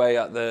nibbling away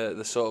at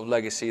the sort of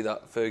legacy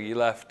that Fergie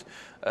left.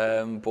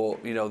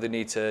 But they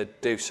need to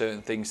do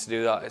certain things to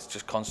do that. It's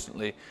just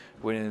constantly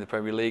winning in the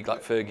Premier League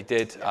like Fergie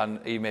did, and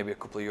he maybe a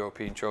couple of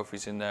European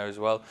trophies in there as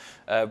well.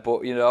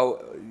 But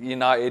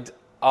United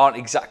aren't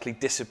exactly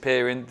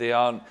disappearing. They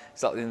aren't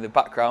exactly in the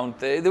background.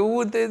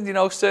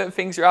 Certain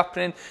things are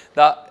happening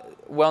that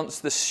once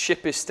the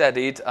ship is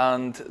steadied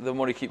and the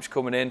money keeps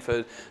coming in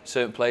for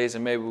certain players,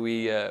 and maybe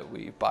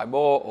we buy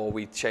more or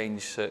we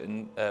change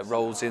certain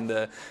roles in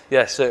the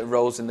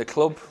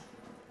club.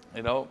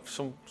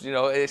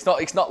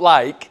 It's not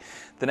like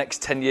the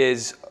next 10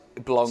 years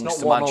belongs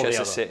to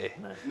Manchester City.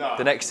 No.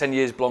 The next 10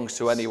 years belongs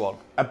to anyone.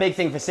 A big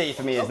thing for City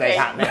for me is they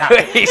have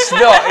It's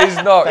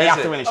not. They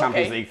have to win the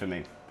Champions League for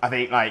me. I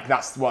think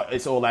that's what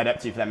it's all led up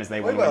to for them is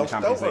they want to win the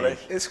Champions League.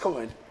 It's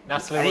coming.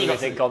 Natalie, what do you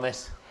think on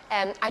this?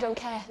 I don't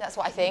care, that's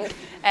what I think.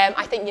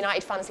 I think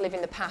United fans live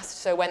in the past,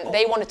 so when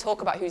they want to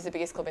talk about who's the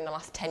biggest club in the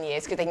last 10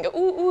 years, because they can go,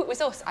 ooh, it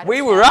was us.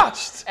 We were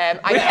asked.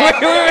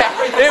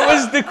 It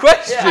was the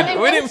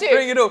question. We didn't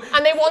bring it up.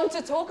 And they want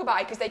to talk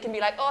about it because they can be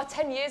like,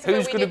 10 years ago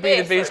Who's we going to did be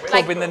this. the biggest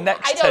club in the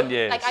next 10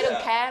 years? I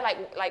don't care.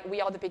 Like we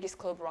are the biggest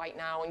club right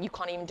now, and you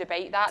can't even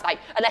debate that. Like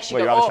unless you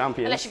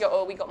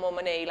go, we got more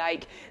money.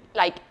 Like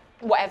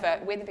whatever.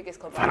 We're the biggest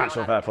club.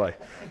 Financial fair play.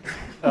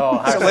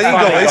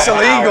 It's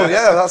illegal.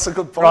 Yeah, that's a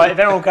good point. Right, if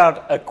everyone can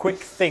have a quick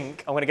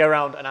think, I'm going to go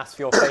around and ask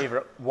for your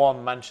favourite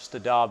one Manchester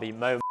derby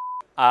moment.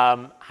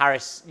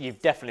 Harris,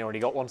 you've definitely already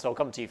got one, so I'll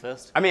come to you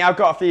first. I mean, I've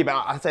got a few, but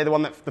I'd say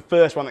the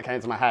first one that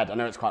came to my head, I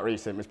know it's quite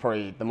recent, was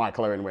probably the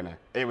Michael Owen winner.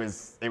 It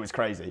was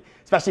crazy,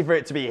 especially for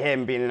it to be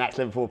him being an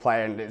ex-Liverpool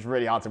player, and it was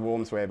really hard to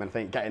warm to him. And I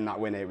think getting that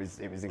win, it was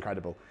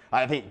incredible.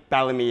 I think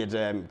Bellamy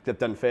had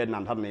done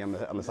Ferdinand, hadn't he, on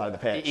the side of the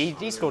pitch?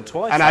 He scored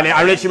twice. And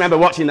I literally remember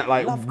watching that,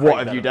 like,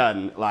 what have you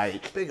done?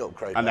 Like, big up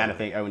Craig. And then I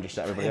think Owen just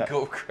shut everybody up. Big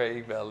up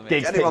Craig Bellamy.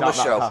 Get him on the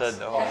show.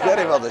 Get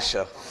him on the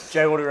show.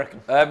 Joe, what do you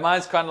reckon?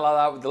 Mine's kind of like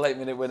that with the late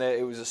minute winner.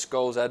 It was a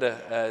Scholes header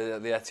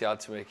at the Etihad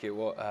to make it.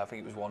 I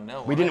think it was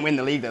 1-0. We didn't win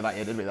the league though that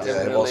year, did we?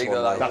 Yeah, it was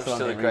 1-0. That was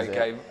still a great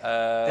game.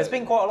 There's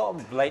been quite a lot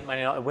of late Man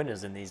United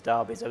winners in these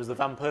derbies. There was the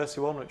Van Persie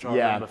one, which I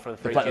remember for the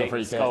free kick,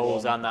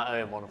 Scholes, and that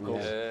Owen one, of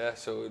course. Yeah,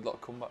 so a lot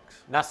of comebacks.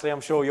 Natalie,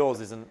 I'm sure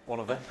yours isn't one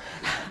of them.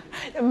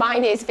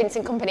 Mine is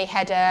Vincent Kompany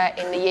header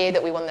in the year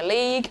that we won the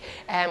league,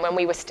 when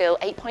we were still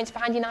 8 points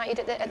behind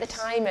United at the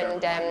time,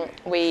 and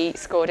we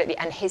scored at the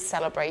end. His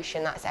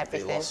celebration, that's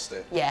everything. He lost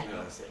it. Yeah.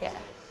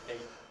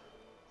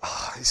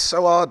 It's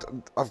so hard.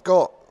 I've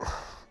got,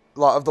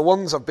 like, of the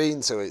ones I've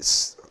been to,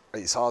 it's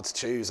hard to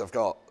choose. I've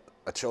got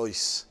a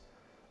choice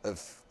of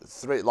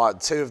three, like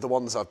two of the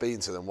ones I've been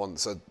to. Then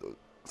once, so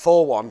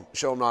 4-1,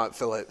 Sean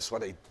Wright-Phillips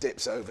when he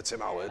dips over Tim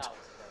Howard.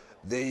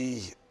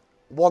 The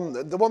one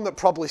that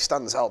probably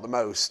stands out the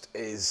most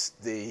is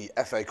the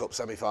FA Cup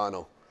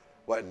semi-final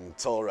when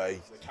Toure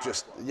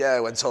just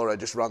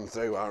ran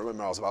through. I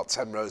remember I was about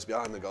 10 rows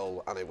behind the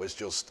goal, and it was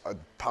just a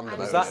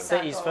pandemonium. Was that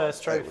City's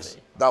first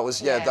trophy? That was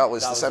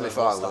the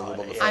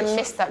semi-final. I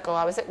missed that goal.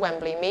 I was at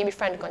Wembley. Me and my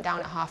friend had gone down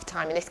at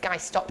half-time, and this guy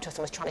stopped us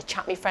and was trying to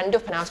chat my friend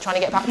up, and I was trying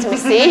to get back to my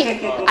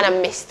seat, and I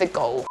missed the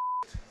goal.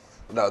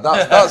 No,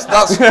 that's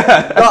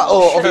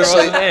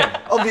obviously.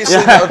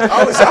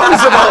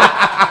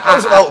 I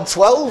was about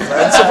 12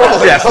 then, so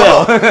probably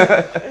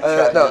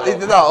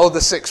the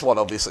 6-1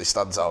 obviously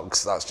stands out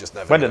because that's just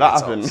never. When did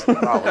that happen?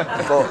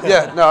 But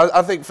yeah, no,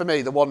 I think for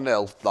me the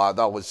 1-0, like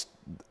that was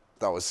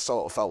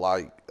sort of felt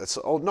like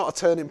not a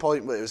turning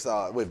point, but it was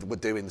that we're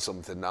doing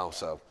something now.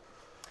 So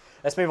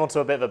let's move on to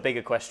a bit of a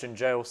bigger question.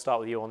 Joe, we'll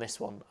start with you on this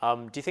one.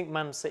 Do you think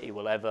Man City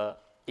will ever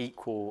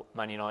equal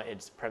Man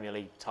United's Premier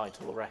League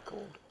title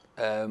record?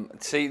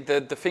 See,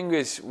 the thing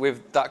is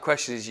with that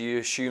question is you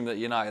assume that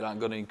United aren't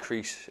going to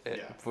increase it.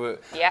 Yeah.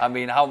 But I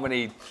mean, how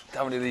many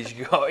of these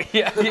you got?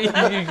 Yeah,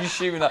 you're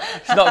assuming that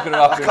it's not going to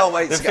happen. I can't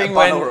wait to get a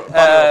banner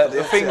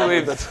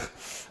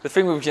the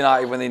thing with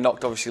United when they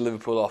knocked obviously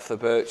Liverpool off the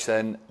perch,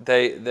 then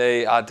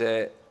they had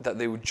that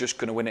they were just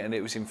going to win it, and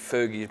it was in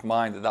Fergie's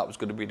mind that was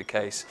going to be the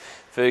case.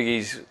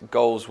 Fergie's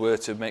goals were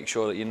to make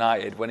sure that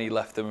United, when he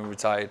left them and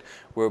retired,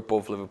 were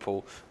above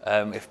Liverpool.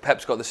 If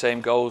Pep's got the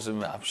same goals,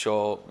 and I'm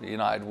sure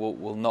United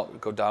will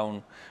not go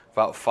down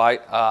without a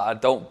fight. I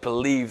don't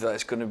believe that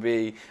it's going to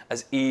be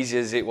as easy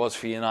as it was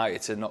for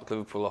United to knock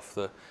Liverpool off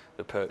the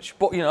perch.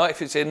 But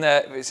if it's in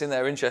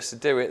their interest to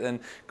do it, then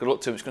good luck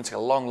to them. It's going to take a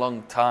long,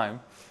 long time.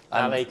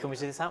 Natalie, can we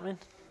see this happening?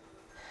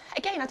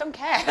 Again, I don't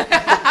care.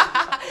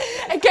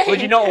 Again. Would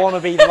you not want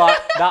to be like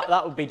that?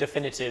 That would be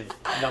definitive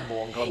number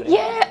one combination.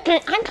 Yeah,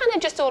 I'm kind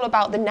of just all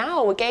about the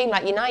now. Again,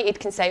 like United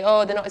can say,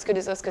 oh, they're not as good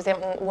as us because they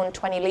haven't won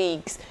 20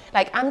 leagues.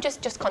 Like I'm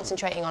just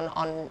concentrating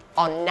on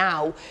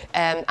now.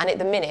 And at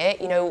the minute,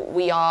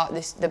 we are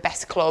the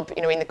best club,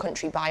 in the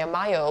country by a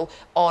mile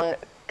on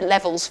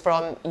levels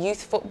from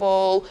youth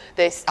football,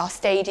 our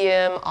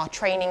stadium, our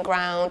training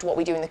ground, what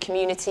we do in the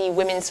community,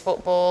 women's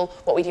football,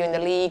 what we do in the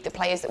league, the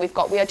players that we've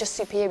got. We are just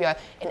superior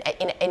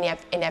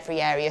in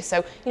every area.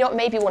 So,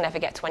 maybe we'll never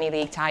get 20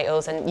 league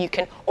titles, and you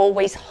can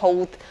always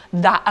hold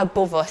that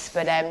above us.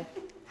 But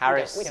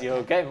Harris,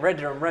 you're getting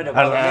redder and redder.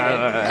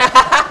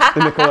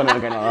 In the corner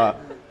again like that.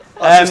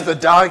 That's just the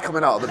dye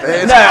coming out of the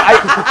beard. No,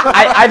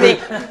 I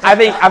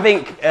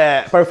think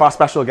both our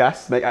special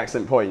guests make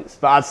excellent points,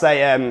 but I'd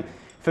say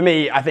For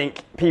me, I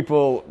think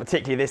people,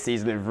 particularly this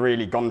season, have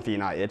really gone for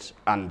United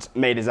and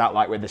made us out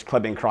like we're this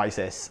club in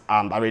crisis,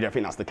 and I really don't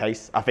think that's the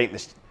case. I think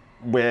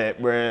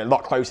we're a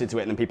lot closer to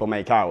it than people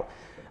make out.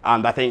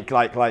 And I think,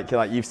 like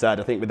you've said,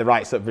 I think with the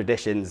right sort of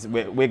additions,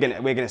 we're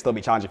gonna still be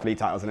challenging for league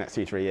titles in the next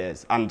 2-3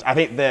 years. And I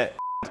think that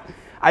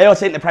I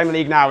also think the Premier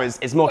League now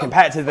is more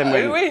competitive than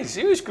when. Who's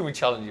going to be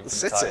challenging for the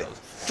City.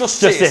 titles? Just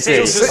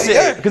City.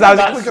 Yeah, Because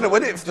we're going to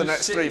win it for the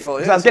next 3-4 years.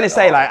 Because I was going to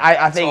say, like,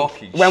 I think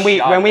when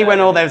we won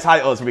all those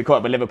titles when we caught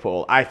up with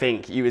Liverpool, I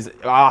think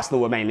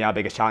Arsenal were mainly our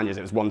biggest challengers.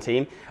 It was one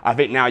team. I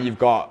think now you've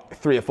got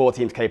 3 or 4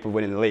 teams capable of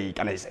winning the league,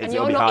 and it's And it'll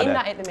you're be not harder. in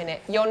that at the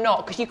minute. You're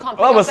not, because you can't.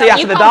 Well, we'll see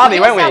after the derby,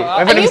 won't we?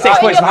 We're going to be 6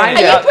 points behind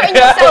you. Are you putting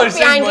yourself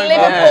behind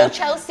Yeah. Liverpool,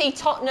 Chelsea,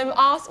 Tottenham,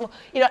 Arsenal?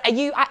 You know, are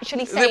you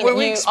actually saying that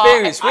we you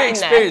experience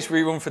are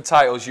we run for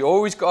titles. You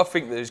always got to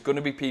think that there's going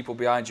to be people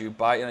behind you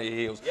biting at your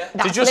heels. Yeah. To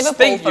That's just Liverpool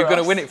think for you're going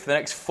to us. win it for the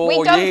next 4 We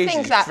years. don't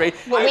think that.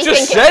 I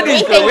just said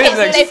he's going to win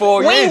the next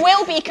 4 years. We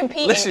will be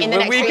competing Listen, in the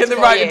when next we 3 get to the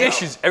 4 right years.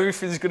 additions,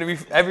 everything's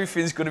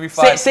going to be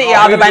fine. City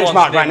are the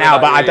benchmark right now,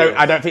 but I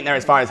I don't think they're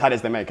as far ahead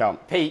as they make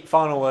out. Pete,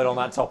 final word on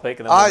that topic,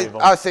 and then we'll move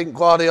on. I think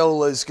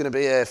Guardiola's going to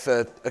be here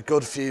for a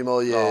good few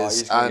more years,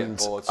 he's gonna get and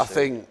bored I soon.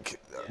 think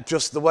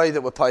just the way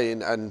that we're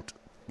playing, and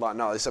like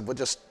Natalie said, we're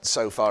just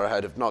so far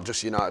ahead of not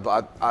just United,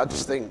 but I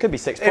just think Could be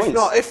 6 if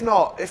points. If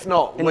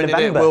not In winning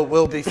November. it,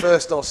 we'll be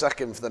first or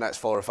second for the next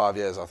 4 or 5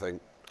 years. I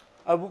think.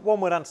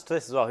 One word answer to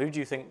this as well. Who do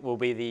you think will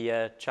be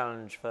the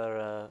challenge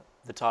for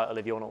the title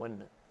if you're not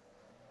winning it?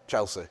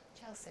 Chelsea.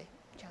 Chelsea.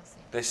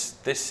 This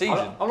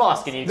season. I'm not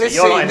asking you. This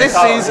You're not in the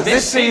title.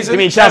 season. You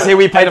mean Chelsea?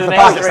 We played up the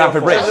park at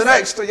Stamford Bridge. The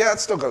next, I'd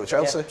still go with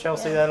Chelsea. Yeah,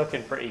 Chelsea, they're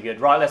looking pretty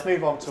good. Right, let's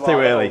move on to Too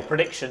our early.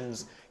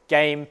 predictions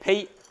game.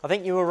 Pete, I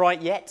think you were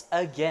right yet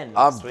again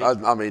last week.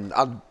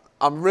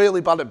 I'm really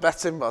bad at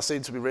betting, but I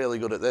seem to be really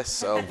good at this.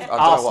 So I don't know what's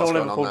Arsenal going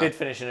Liverpool on there. did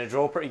finish in a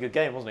draw. Pretty good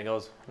game, wasn't it,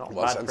 guys? Not It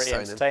was bad, pretty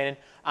entertaining. entertaining.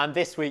 And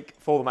this week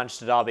for the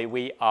Manchester Derby,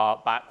 we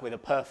are back with a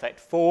perfect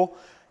 4.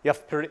 You have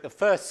to predict the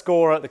first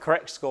scorer, the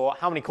correct score,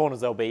 how many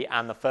corners there'll be,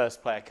 and the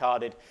first player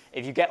carded.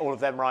 If you get all of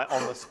them right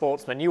on the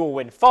Sportsman, you will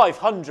win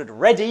 500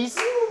 readies.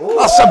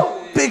 That's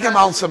a big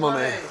amount of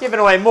money.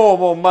 Giving away more and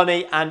more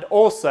money, and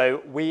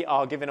also we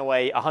are giving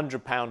away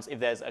 £100 if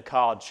there's a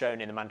card shown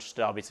in the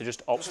Manchester Derby. So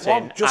just opt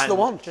in. Just the and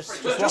one.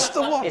 Just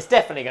the one. It's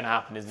definitely going to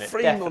happen, isn't it?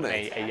 Free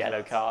Definitely money. a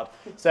yellow card.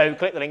 So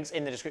click the links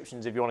in the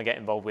descriptions if you want to get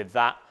involved with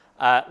that.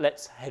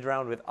 Let's head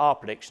around with our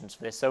predictions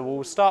for this. So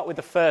we'll start with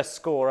the first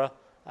scorer,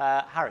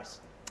 Harris.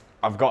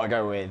 I've got to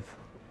go with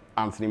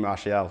Anthony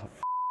Martial.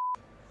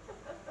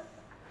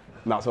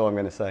 That's all I'm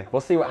going to say.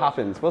 We'll see what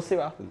happens.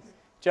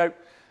 Joe.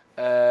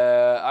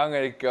 I'm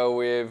going to go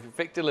with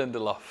Victor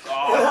Lindelof.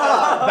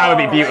 That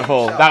would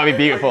be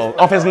beautiful.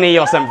 Off his knee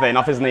or something.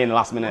 Off his knee in the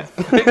last minute.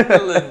 Victor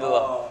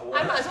Lindelof.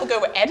 I might as well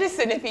go with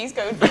Edison if he's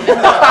going for That'd be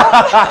a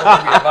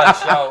bad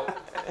shout.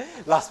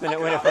 Last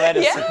minute winner for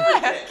Edison.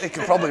 Yeah. He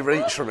could probably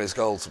reach from his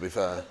goal, to be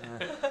fair.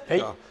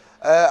 Pete.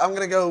 I'm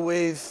going to go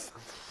with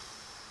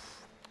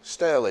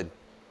Sterling.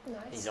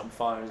 He's on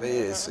fire. Isn't He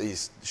is.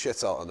 He's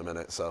shit out in a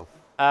minute, so.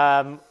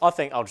 I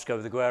think I'll just go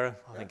with Aguero.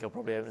 I think he'll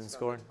probably open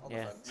scoring.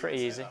 Yeah, pretty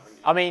easy.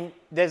 I mean,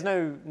 there's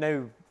no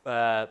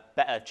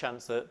better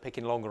chance at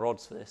picking longer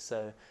odds for this.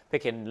 So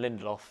picking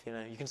Lindelof,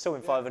 you can still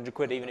win 500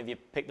 quid even if you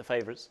pick the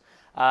favourites.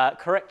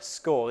 Correct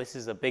score. This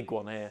is a big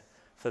one here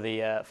for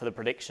the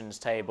predictions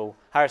table.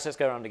 Harris, let's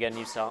go around again.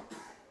 You start.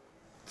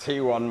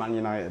 2-1 Man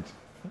United.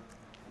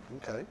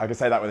 Okay. I can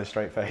say that with a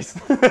straight face.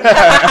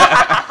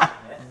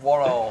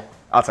 1-1.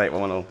 I'll take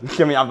 1-1.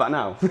 Can we have that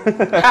now?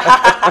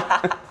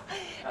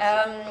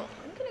 I'm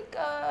going to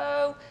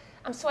go...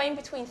 I'm swaying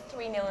between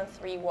 3-0 and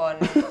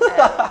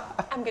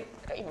 3-1. I'm going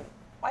to...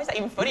 Why is that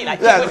even funny?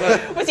 Like,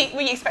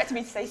 were you expecting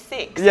me to say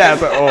 6? Yeah,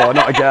 but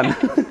not again.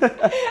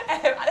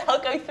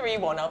 I'll go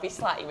 3-1. I'll be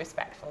slightly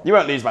respectful. You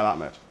won't lose by that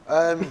much.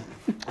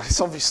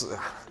 It's obviously...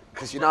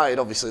 Because United,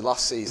 obviously,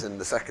 last season,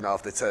 the second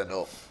half, they turned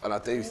up. And I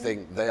do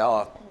think they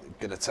are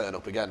going to turn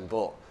up again.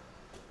 But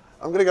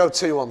I'm going to go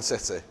 2-1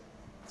 City.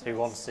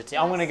 2-1 City.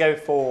 I'm going to go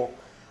for...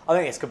 I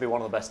think this could be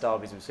one of the best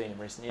derbies we've seen in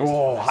recent years.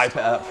 Oh, hype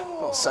it up.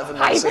 What, 7-1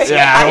 Hype it. City?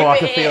 Yeah, I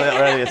can feel it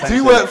already. Do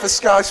you work for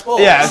Sky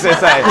Sports? Yeah, I was going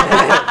to say.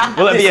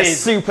 Will it be a This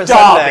is super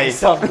Derby Sunday?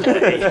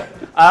 Sunday.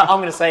 I'm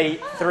going to say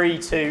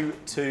 3-2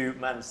 to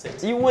Man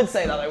City. You would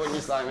say that, though, wouldn't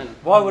you, Simon?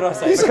 Why would I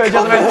say He's a that?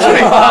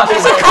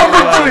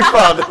 Coventry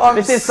fan.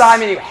 This is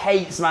Simon who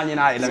hates Man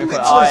United. Let me put it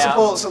Literally that way.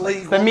 supports the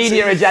league. The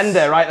media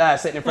agenda right there,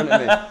 sitting in front of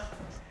me.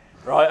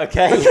 Right,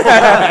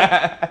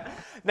 okay.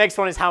 Next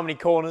one is how many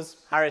corners.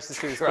 Harris, this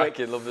is quick.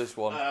 Cracking, love this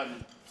one.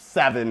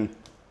 7.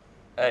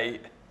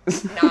 8.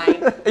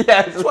 9.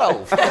 Yeah,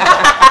 12.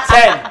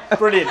 10.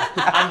 Brilliant.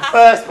 And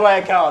first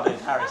player carded,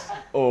 Harris.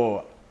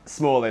 Or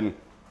Smalling.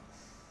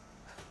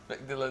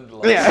 Victor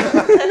Lindelof.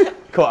 Yeah.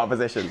 Caught our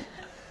position.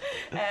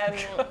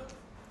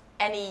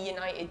 Any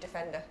United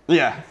defender.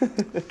 Yeah.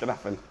 It can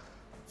happen.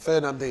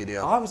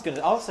 Fernandinho. I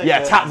was say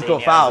Yeah, tactical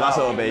Fernandinho foul, as that's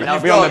well. what it'll be. You've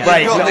It'll be on the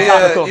break. You've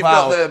Tactical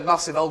foul. got the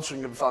massive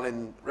Altrincham fan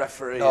in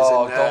referees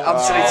Oh, and don't-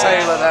 Anthony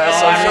Taylor there,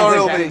 so I'm sure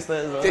he'll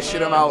be dishing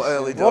them out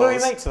early doors. What do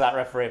we make to that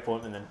referee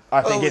appointment then?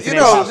 I think Well, it's you an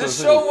know, international There's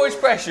decision. so much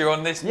pressure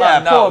on this Yeah,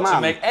 man poor now to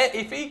man. make.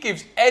 If he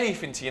gives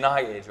anything to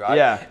United, right?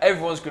 Yeah.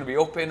 Everyone's going to be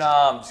up in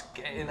arms,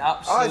 getting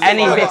absolutely.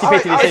 Any 50-50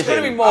 There's decision.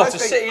 going to be more I to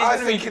think- say. He's I going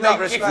to be think in that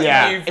gifting respect-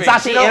 Yeah, you it's things.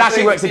 actually, it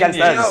actually works against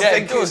you us. know, Do you Yeah, not it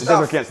think does. it's It does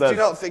work daft? against Do you us.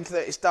 not think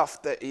that it's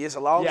daft that he is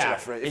allowed to Yeah,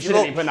 referee? he If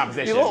shouldn't you be put in that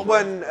position. You look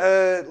when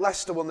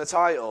Leicester won the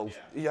title.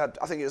 You had,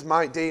 I think it was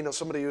Mike Dean or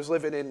somebody who was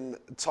living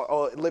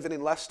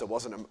in Leicester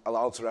wasn't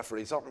allowed to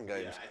referee Tottenham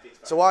games.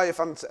 So why if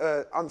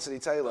Anthony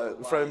Taylor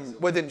from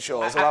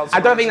Wythenshawe is allowed to? I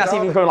don't think that's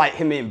manage even Derby? for like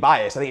him being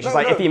biased. I think it's just No,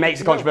 like no, if he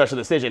makes a no. controversial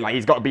decision, like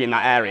he's got to be in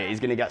that area. He's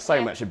going to get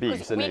so much abuse.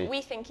 Because Isn't he?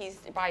 we think he's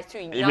biased too.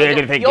 You're really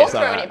gonna think you're it's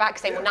like throwing that. it back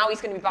saying, well, now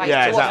he's going to be biased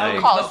Yeah, towards exactly.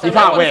 the cause. So You no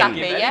can't one's win. happy,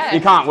 yeah.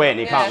 You can't win.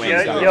 You can't win.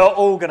 You're, so. you're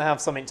all going to have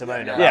something to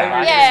moan about. Yeah.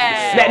 right?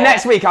 Yeah.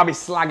 Next week I'll be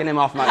slagging him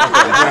off.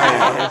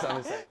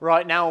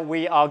 Right, now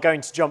we are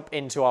going to jump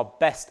into our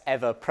best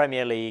ever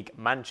Premier League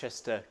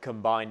Manchester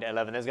combined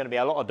 11. There's going to be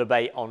a lot of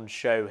debate on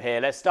show here.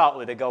 Let's start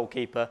with the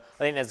goalkeeper. I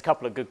think there's a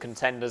couple of good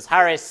contenders.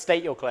 Harris,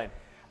 state your claim.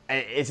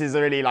 It is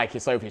really like a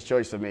Sophie's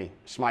choice for me,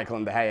 Schmeichel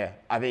and De Gea.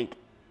 I think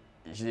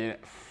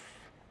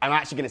I'm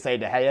actually going to say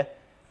De Gea.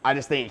 I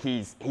just think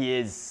he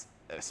is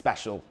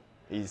special.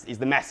 He's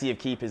the Messi of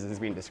keepers, as has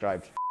been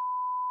described.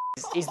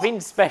 He's been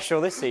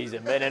special this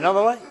season, but in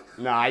another way.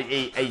 No,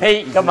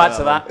 Pete, come back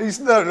to that. He's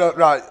no,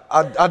 right.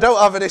 I don't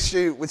have an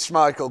issue with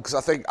Schmeichel because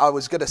I think I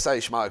was going to say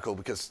Schmeichel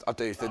because I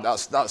do think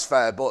that's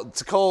fair. But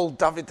to call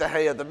David De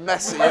Gea the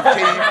Messi of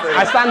keepers,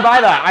 I stand by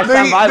that. I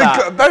stand by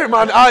that. Bear in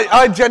mind,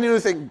 I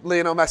genuinely think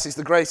Lionel Messi is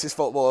the greatest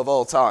footballer of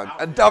all time,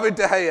 and David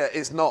De Gea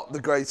is not the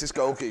greatest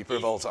goalkeeper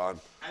of all time.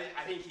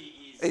 I think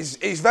He's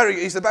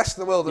the best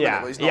in the world at the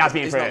minute, but he's he not, has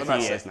been he's for not a the few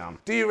Messi. years now.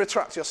 Do you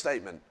retract your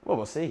statement? Well,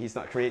 we'll see. He's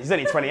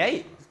only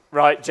 28.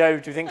 Right, Joe,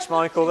 do you think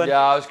Schmeichel then? Yeah,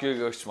 I was going to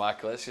go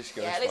Schmeichel. Let's just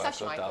go Yeah, let's have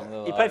Schmeichel. Schmeichel. Down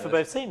the He played for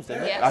line. both teams,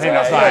 didn't he? Yeah. I think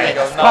that's There right. you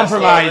go. Nice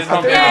Compromise. one.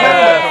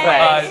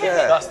 Compromise.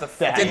 That's the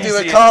Did do a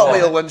easiest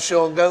cartwheel one. when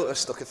Sean Goater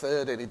stuck a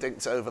third in. He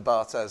dinked it over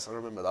Barthez. I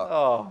remember that.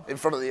 Oh. In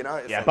front of the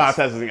United Yeah, fans.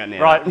 Barthez doesn't get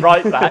near. Right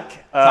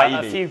back. like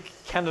A you few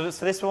candidates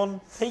for this one.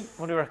 Pete,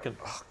 what do you reckon?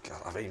 Oh,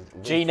 God, I mean,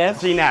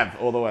 G-Nev? G-Nev,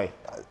 all the way.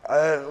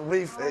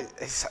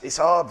 It's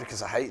hard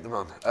because I hate the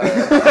man.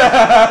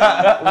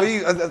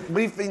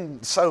 We've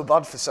been so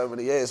bad for so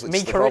many years, which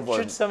is the Mika problem.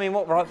 Richards? I mean,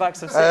 what right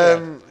backs have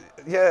City?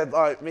 Yeah,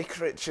 like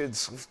Mika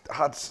Richards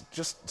had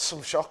just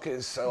some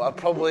shockers, so I'm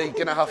probably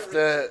gonna have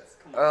to.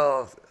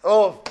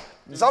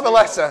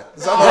 Zabaleta.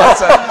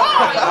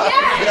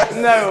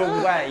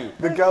 No way.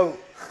 The goat.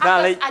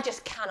 Natalie? I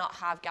just cannot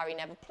have Gary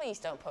Neville. Please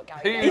don't put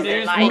Gary Who's- Neville in.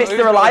 who's- Like,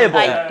 Mr. Reliable.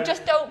 like,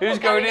 just don't Who's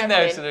put Gary going in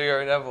Neville there to do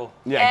Gary Neville?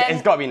 Yeah, Um,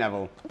 it's got to be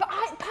Neville. But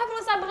Pablo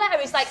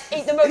Zabaleta is like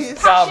the most He's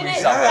passionate.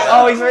 Zabaleta.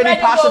 Oh, he's really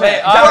passionate.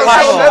 Hey, Gary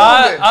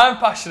Neville. I'm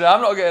passionate.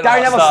 I'm not getting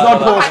Gary on that Neville start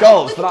snogged of Paul that.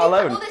 Scholes for that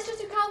alone. Well, let's just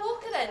do Kyle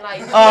Walker then.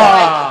 Like,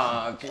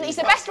 Ah, he's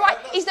the best right.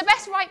 He's the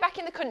best right back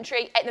in the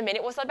country at the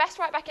minute. Was the best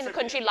right back in the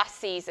country last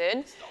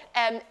season.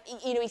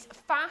 He's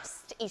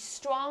fast. He's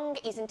strong.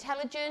 He's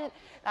intelligent.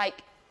 Like.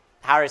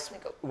 Harris,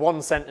 one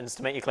sentence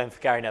to make your claim for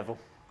Gary Neville.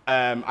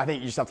 I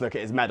think you just have to look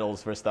at his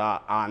medals for a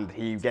start, and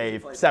he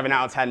gave 7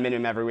 out of 10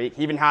 minimum every week.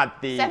 He even had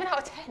the 7 out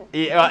of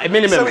 10.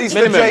 minimum. So he's for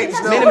minimum.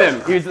 James Milner.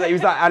 Minimum. He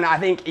was that, and I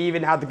think he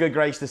even had the good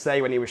grace to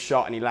say when he was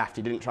shot and he left.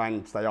 He didn't try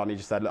and stay on. He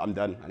just said, "Look, I'm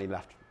done," and he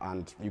left.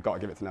 And you've got to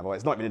give it to Neville.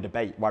 It's not even a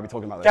debate. Why are we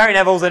talking about this? Gary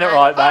Neville's in at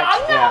right back.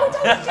 Oh, no,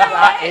 don't do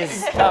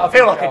it. I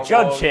feel like a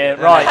judge here.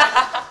 Right.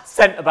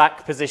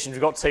 Centre-back positions.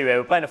 We've got two here.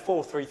 We're playing a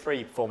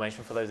 4-3-3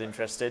 formation for those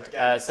interested.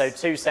 So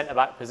 2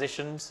 centre-back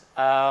positions.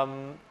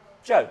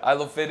 Joe, I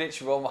love Vidic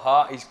with all my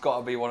heart. He's got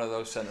to be one of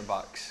those centre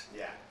backs.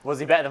 Yeah. was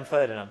he better than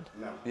Ferdinand?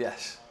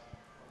 Yes.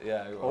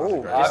 Yeah.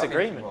 Oh, I think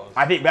disagreement. he was.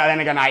 I think, but then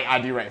again, I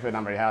do rate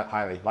Ferdinand very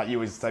highly. Like you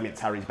was saying,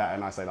 Terry's better,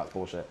 and I say that's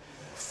bullshit.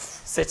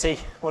 City,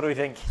 what do we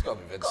think? It's got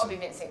to be Got to Vincent. be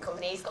Vincent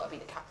Kompany. He's got to be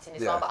the captain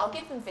as Yeah. well. But I'll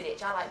give them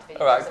Vidic. I like Vidic.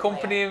 All right, as a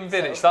Company player. and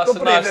Vidic. So- That's a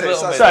Kompany nice and Vidic,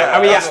 little that's bit. So,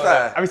 That's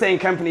fair. are we saying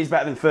Company's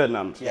better than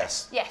Ferdinand?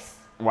 Yes. Yes.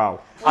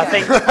 Wow. I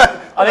think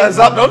Is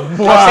that done?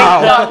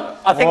 Wow.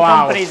 I think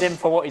Wow. Company's in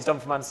for what he's done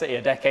for Man City,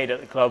 a decade at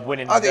the club,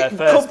 winning I their think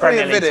first Company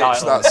Premier and League Vidic,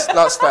 title.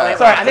 that's fair.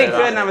 Sorry, I think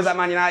Ferdinand was at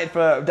Man United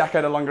for a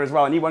decade or longer as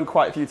well, and he won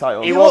quite a few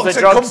titles. He was looked a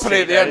at drug Company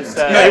street, at the end. though,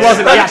 so- No, he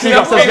wasn't. He actually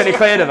got subsequently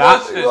cleared of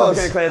that. He was.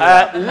 Subsequently cleared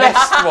of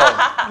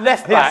that. Left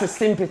That's back. a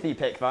sympathy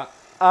pick, that.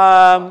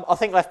 I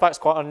think left back's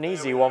quite an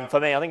easy one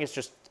for me. I think it's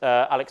just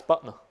Alex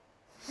Butner.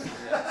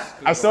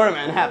 I saw him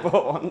at an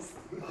airport once.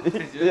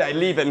 Yeah,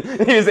 leaving.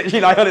 He was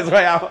literally like on his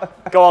way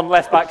out. Go on,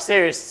 left back.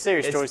 Serious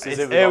choices. It's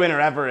who we got? Irwin or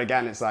Ever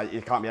again. It's like,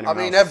 it can't be I anyone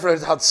mean, else.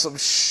 Everett had some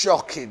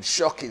shocking.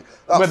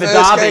 That With the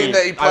first derby, game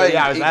that he played,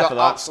 I was he there got for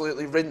that.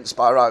 absolutely rinsed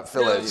by Wright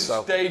Phillips.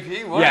 So.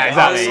 Debut, Yeah,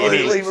 exactly.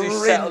 Absolutely He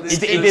settled rinsed.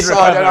 his He did Inside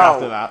recover and out.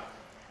 after that.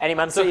 Any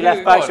Man City who-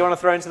 left backs go you on. want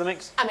to throw into the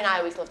mix? I mean, I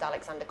always loved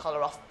Alexander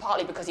Kolarov,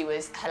 partly because he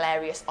was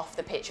hilarious off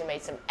the pitch and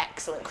made some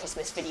excellent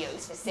Christmas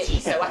videos for City.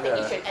 So I think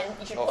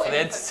you should Oh, put for the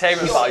him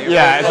entertainment sure. value.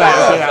 Yeah,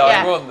 exactly. Yeah,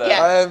 Yeah, run there.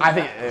 yeah. I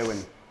think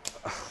Irwin.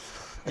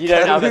 You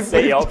don't have a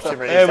City option,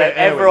 really. So Irwin.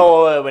 Everett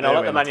or Irwin, I'll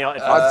let the Man United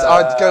fans.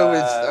 I'd go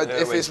with,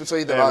 if Irwin. it's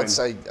between them, I'd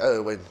say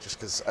Irwin, just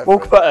because. We'll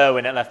put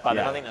Irwin at left back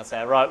then. I think that's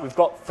there. Right, we've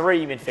got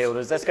 3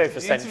 midfielders. Let's go for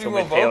central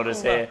more midfielders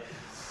vocal, here.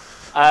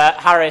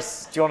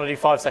 Harris, do you want to do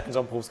 5 seconds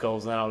on Paul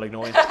Scholes and then I'll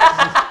ignore him?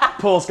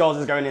 Paul Scholes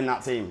is going in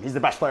that team. He's the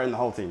best player in the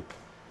whole team.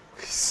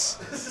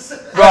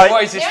 Right.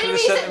 What is this The for only, the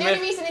reason, centre the mid?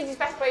 only reason he's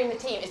best player in the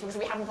team is because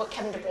we haven't put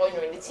Kevin De Bruyne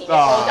in the team.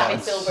 Oh,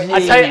 David Silva.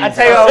 I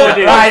tell you how we'll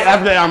do Right,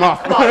 this. I'm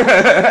off.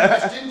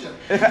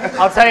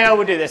 I'll tell you how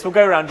we'll do this. We'll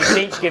go around. You can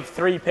each give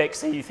 3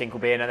 picks who you think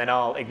will be in, and then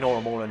I'll ignore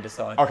them all and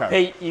decide.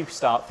 Okay. Pete, you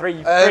start. Three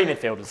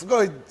midfielders. I'm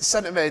going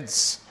centre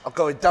mids. I'll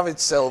go with David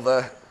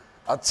Silva.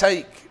 I'd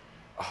take.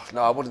 Oh,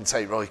 no, I wouldn't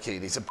take Roy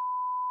Keane. He's a.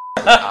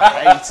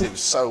 I hate him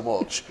so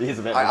much. He's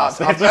a bit I've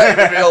nasty. met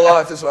him in real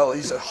life as well.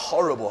 He's a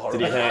horrible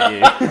Did he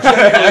man. hurt you?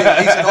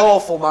 He's an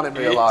awful man in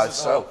real life.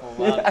 So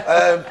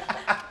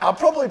I'll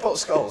probably put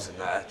Scholes in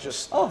there.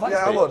 Just thanks,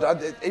 yeah, I Pete.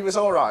 would. He was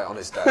all right on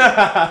his day.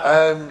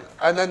 And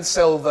then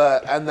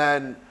Silva, and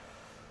then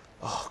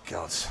oh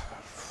god,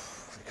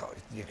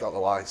 you've got the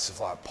likes of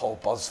like Paul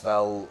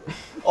Boswell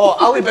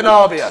or Ali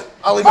Benarbia.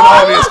 Ali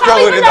Benabia's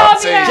going in that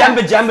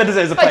team. Jemba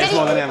deserves a But place did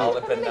more he- than him. I'll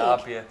depend on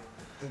Abia.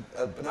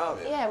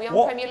 Benarbia. Yeah, we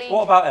on Premier League.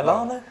 What about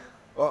Elano?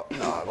 What?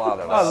 No,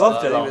 well, I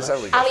loved it. He was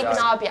only Ali good.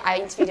 Benarbia, I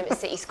interviewed him at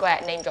City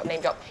Square, name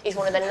drop. He's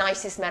one of the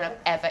nicest men I've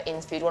ever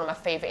interviewed, one of my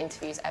favourite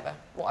interviews ever.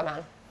 What a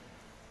man.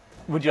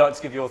 Would you like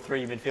to give your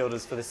 3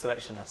 midfielders for this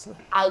selection, Natalie?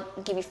 I'll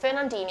give you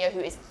Fernandinho, who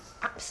is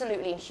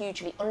absolutely and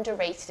hugely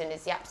underrated and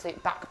is the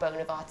absolute backbone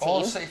of our team.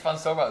 All City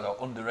fans talk about how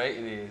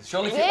underrated he is.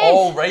 Surely if He you is.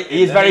 all rate him,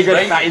 He's then very good at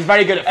rated. that. He's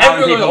very good at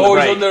fouling Everyone people goes, on oh, the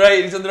he's break.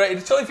 underrated, he's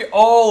underrated. Surely if you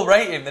all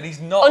rate him, then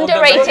he's not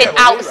Underrated underrated.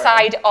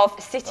 outside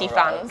of City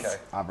fans. okay.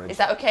 Average. Is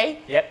that okay?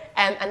 Yep.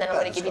 And then I'm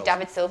going to give you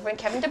David Silva and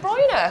Kevin De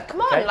Bruyne.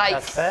 Come on, Okay, like,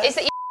 that's fair. it's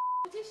a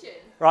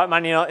Right,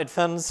 Man United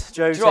fans.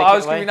 Joe, Do you know what I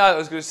was take it going away. I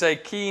was going to say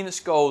Keane,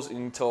 Scholes,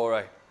 and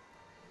Torre.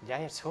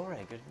 Yeah, Torre,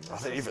 good. I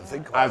didn't even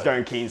think I about was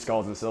going Keane,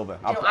 Scholes, and Silva.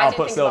 You know, I I'll didn't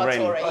put think Silva about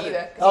in. Torre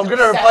either. I'm going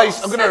to replace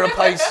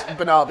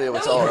Benarbia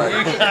with Torre.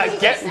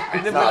 Get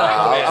rid of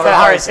I'll So,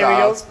 Harris, here we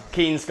go. replace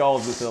Keane,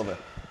 Scholes, and Silva.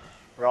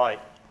 Right.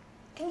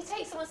 Can you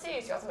take someone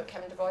serious who hasn't put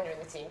Kevin De Bruyne in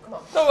the team? Come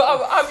on.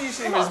 No, I'm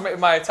using him as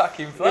my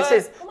attacking flair.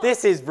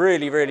 This is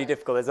really, really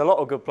difficult. There's a lot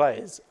of good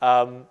players.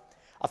 I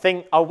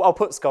think I'll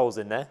put Scholes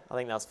in there. I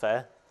think that's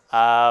fair.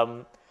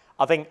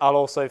 I think I'll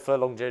also, for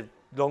longevity,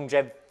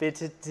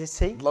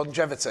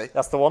 Longevity.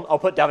 that's the one. I'll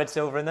put David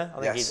Silva in there.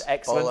 I think Yes, he's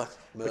excellent. bowler,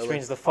 Which Merlin.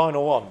 means the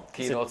final one.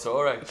 Keane or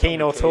Torre. Keane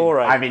or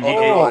Torre. I mean,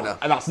 Oh.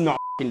 that's not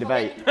a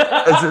debate.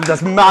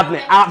 That's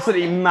madness.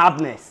 Absolutely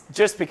madness.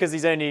 Just because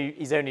he's only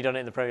done it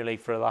in the Premier League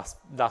for the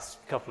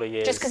last couple of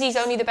years. Just because he's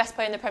only the best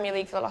player in the Premier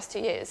League for the last 2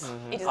 years.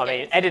 He doesn't I get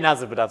mean, it. Eden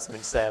Hazard would have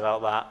something to say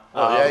about that.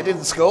 Oh, yeah, he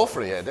didn't score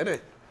for a year, did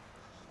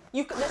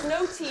he? There's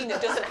no team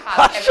that doesn't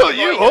have Kevin Shut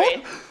De you Bruyne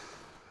in.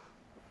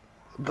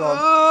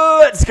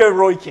 Let's go,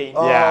 Roy Keane.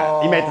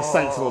 Yeah, he made the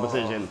sensible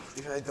decision.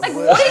 He made the Like,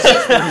 worst.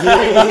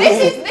 what is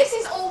this? This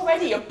is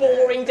already a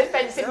boring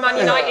defensive Man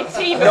United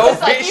team. No, It's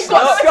like bitch, you've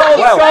got not to Scholes.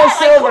 attack Well, your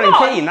Silva come and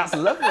on. Keane, that's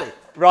lovely.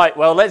 Right,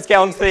 well, let's get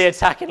on to the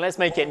attacking. Let's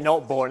make it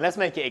not boring. Let's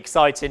make it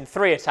exciting.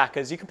 3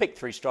 attackers. You can pick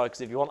 3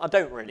 strikers if you want. I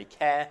don't really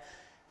care.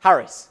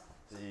 Harris.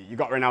 You've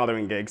got Ronaldo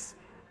and Giggs.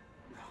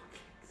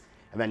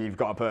 And then you've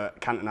got to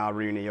put Cantona,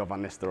 Rooney, or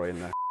Van Nistelrooy in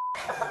there.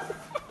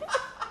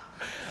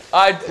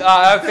 I think,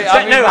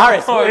 No,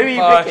 Harris, who are you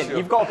partial. picking?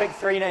 You've got to pick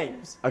 3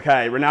 names.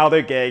 Okay,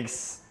 Ronaldo,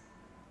 Giggs,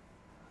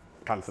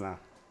 Cantona.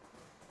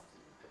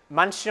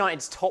 Manchester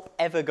United's top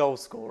ever goal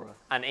scorer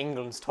and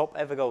England's top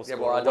ever goal Yeah,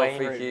 scorer. but I don't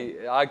Wayne think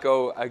Rooney. I'd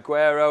go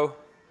Aguero,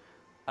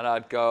 and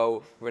I'd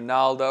go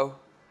Ronaldo,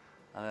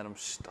 and then I'm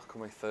stuck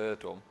on my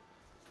third one.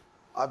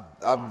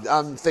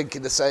 I'm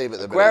thinking the same at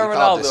the minute. Where You can't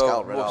Ronaldo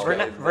discount was Ronaldo.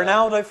 great.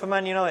 Ronaldo for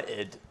Man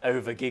United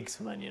over Giggs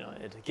for Man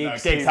United.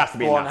 Giggs, Giggs has to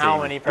be in won that how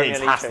team. many Premier Giggs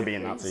League has to be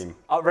in that trophies? team.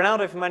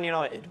 Ronaldo for Man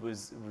United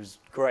was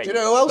great. Do you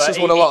know who else But has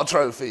won a lot of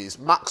trophies?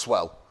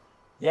 Maxwell.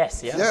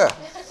 Yes, yeah. Yeah.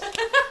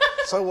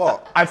 So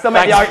what? I'd still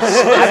make the argument.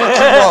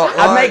 What,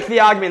 I'd like- make the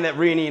argument that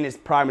Rooney in his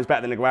prime was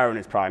better than Aguero in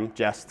his prime,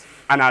 just.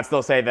 And I'd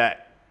still say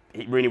that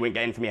Rooney wouldn't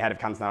get in for me ahead of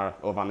Cantona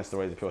or Van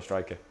Nistelrooy as a pure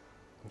striker.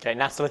 Okay,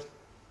 Natalie.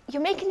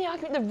 You're making the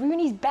argument that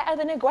Rooney's better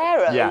than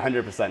Aguero. Yeah,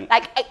 100%.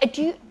 Like,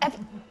 do you?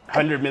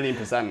 100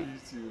 million%.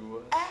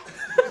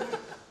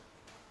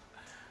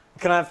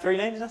 Can I have 3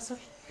 names, Natalie?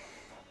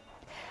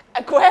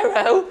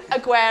 Aguero.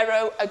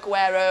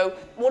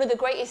 One of the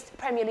greatest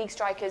Premier League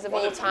strikers of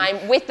all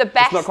time, with the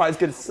best. not quite as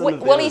good as some of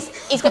the Well, others.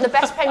 he's got the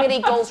best Premier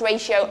League goals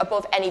ratio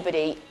above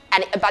anybody,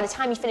 and by the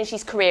time he finishes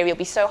his career, he'll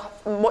be so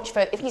much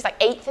further. If he's like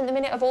 8th in the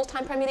minute of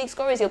all-time Premier League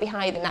scorers, he'll be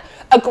higher than that.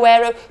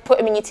 Aguero, put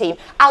him in your team.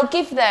 I'll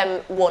give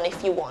them one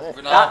if you want.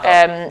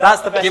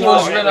 That's the best Give one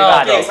us we've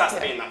Ronaldo. had. has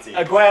to be in that team.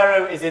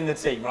 Aguero is in the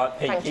team, right?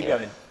 Pete, Thank keep you.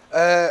 going.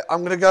 I'm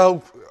going to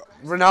go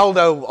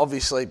Ronaldo,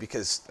 obviously,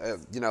 because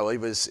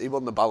he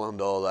won the Ballon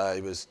d'Or there.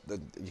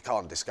 You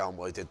can't discount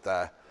what he did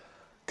there.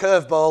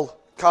 Curveball,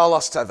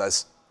 Carlos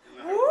Tevez.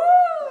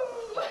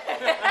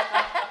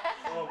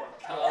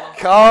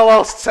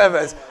 Carlos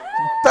Tevez.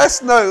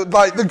 best note,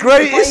 like the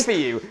greatest. For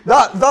you.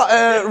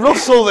 That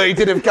Russell that he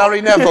did of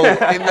Gary Neville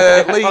in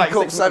the League Like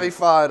Cup 6 months.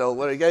 semi-final,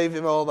 where he gave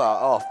him all that.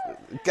 Oh,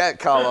 get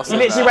Carlos. He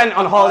literally went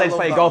on holiday to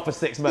play golf for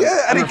 6 months.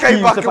 Yeah, and he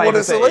came refused back to and play won for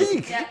us the City.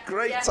 league.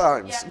 Great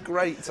times.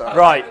 Great times.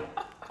 Right.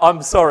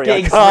 I'm sorry,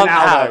 Giggs, I can't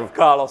Ronaldo. have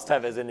Carlos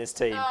Tevez in this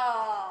team.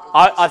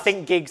 I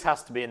think Giggs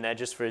has to be in there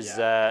just for his,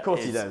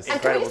 course he his does.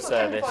 incredible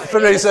service. For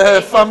his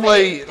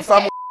family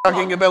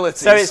shagging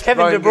abilities. So it's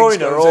Kevin De Ryan Giggs Bruyne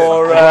goes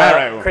or, in.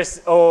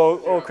 Aguero.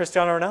 or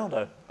Cristiano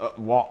Ronaldo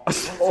What?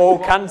 or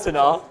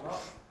Cantona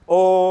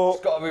or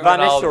It's got to be Van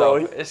Ronaldo.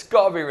 Nistelrooy. It's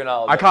got to be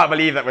Ronaldo. I can't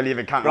believe that we're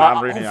leaving Cantona Right,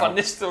 and Rooney Van out.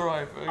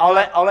 Nistelrooy.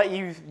 I'll let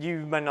you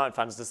Man United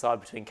fans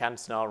decide between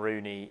Cantona,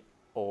 Rooney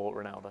or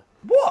Ronaldo.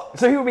 What?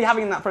 So who will we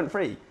having in that front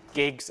three?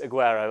 Giggs,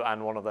 Aguero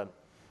and one of them.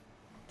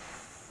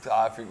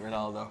 I think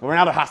Ronaldo. Well,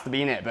 Ronaldo has to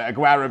be in it, but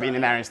Aguero being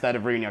in there instead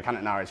of Rooney or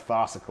Cantona is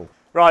farcical.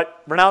 Right,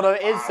 Ronaldo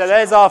it is. So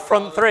there's our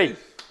front three.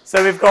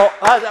 So we've got.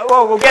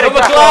 Well, we'll get it.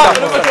 Another clap,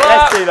 another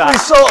clap. Let's do We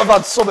that. sort of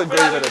had some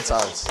agreement at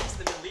times.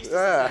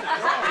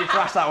 We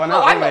crashed that one Oh,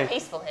 out, I'm didn't not we?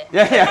 peaceful here.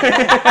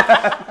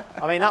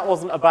 I mean, that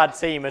wasn't a bad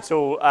team at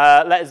all.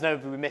 Let us know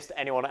if we missed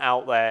anyone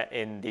out there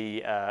in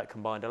the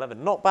combined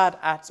 11. Not bad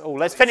at all.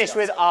 Let's finish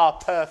with our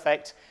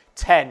perfect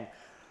 10.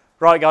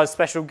 Right, guys,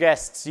 special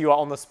guests, you are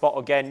on the spot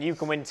again. You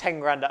can win 10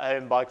 grand at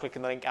home by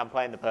clicking the link and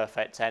playing the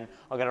perfect 10.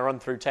 I'm going to run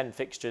through 10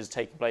 fixtures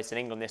taking place in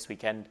England this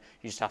weekend.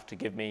 You just have to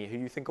give me who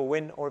you think will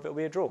win or if it'll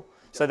be a draw.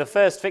 So the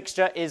first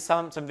fixture is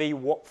Southampton v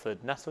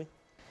Watford. Natalie?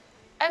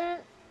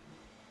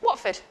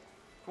 Watford.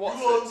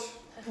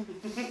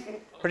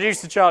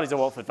 Producer Charlie's a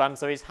Watford fan,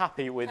 so he's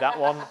happy with that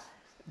one.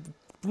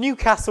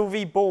 Newcastle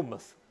v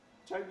Bournemouth.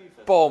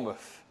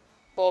 Bournemouth.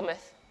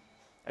 Bournemouth.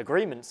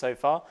 Agreement so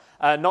far.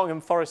 Nottingham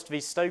Forest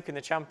v Stoke in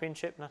the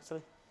Championship,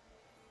 Natalie?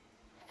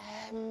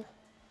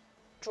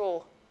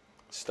 Draw.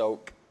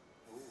 Stoke.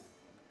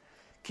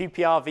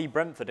 QPR v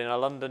Brentford in a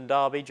London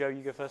derby. Joe,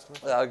 you go first on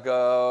this. I'll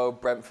go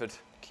Brentford.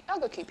 I'll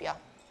go QPR.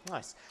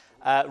 Nice.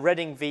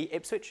 Reading v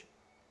Ipswich.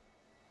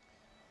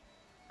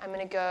 I'm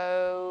going to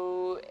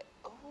go...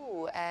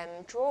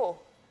 draw.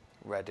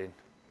 Reading.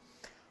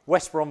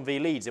 West Brom v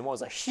Leeds in what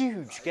was a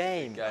huge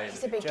game.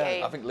 It's a big Joe.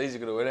 game. I think Leeds are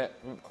going to win it.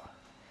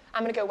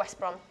 I'm going to go West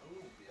Brom.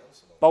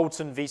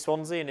 Bolton v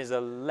Swansea in is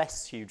a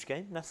less huge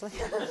game, Natalie.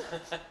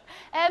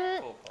 I'm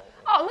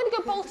going to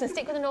go Bolton.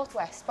 Stick with the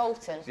Northwest.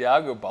 Bolton. Yeah,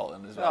 I'll go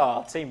Bolton as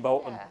well. Oh, Team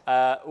Bolton.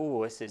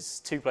 This is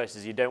two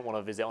places you don't want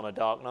to visit on a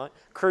dark night.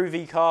 Crew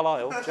v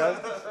Carlisle,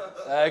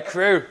 Joe.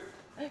 Crew.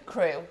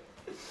 Crew.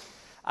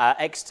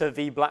 Exeter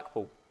v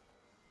Blackpool.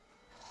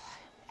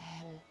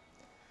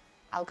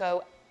 I'll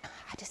go...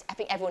 I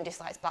think everyone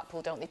dislikes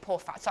Blackpool, don't they? Poor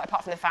fans. Sorry,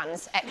 apart from the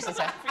fans.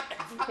 Exeter.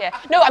 Yeah.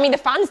 No, I mean, the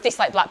fans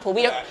dislike Blackpool.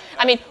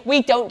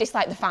 We don't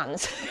dislike the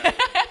fans.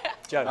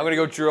 Joe. I'm going to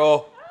go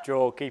draw.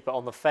 Draw, keep it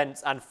on the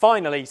fence. And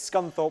finally,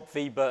 Scunthorpe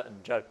v Burton.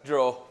 Joe.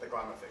 Draw.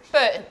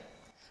 Burton.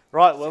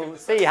 Right, we'll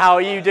see how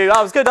you do.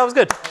 That was good. Do I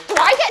get £10,000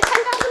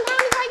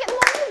 if I get them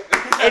all?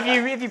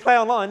 If you play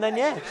online, then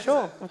yeah,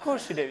 sure, of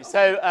course you do.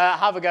 So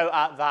have a go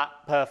at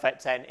that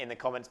perfect 10 in the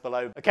comments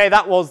below. Okay,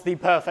 that was the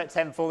perfect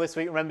 10 for this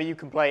week. Remember, you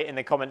can play it in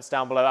the comments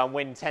down below and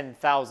win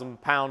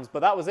 £10,000. But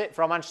that was it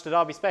for our Manchester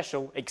Derby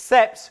special,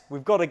 except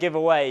we've got to give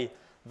away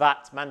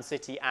that Man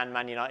City and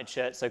Man United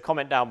shirt. So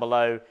comment down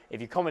below.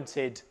 If you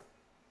commented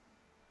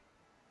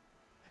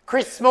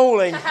Chris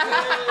Smalling,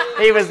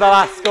 he was the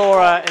last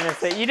scorer in the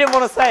city. You didn't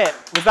want to say it.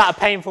 Was that a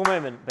painful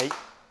moment, Pete?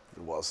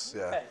 It was,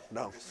 yeah.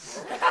 No.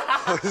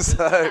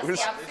 It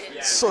was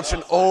such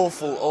an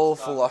awful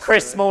afternoon.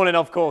 Chris Smalling,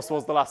 of course,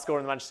 was the last scorer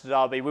in the Manchester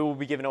Derby. We will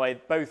be giving away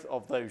both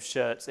of those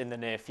shirts in the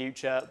near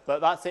future.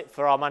 But that's it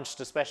for our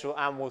Manchester special,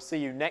 and we'll see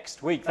you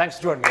next week. Thanks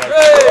for joining me, guys.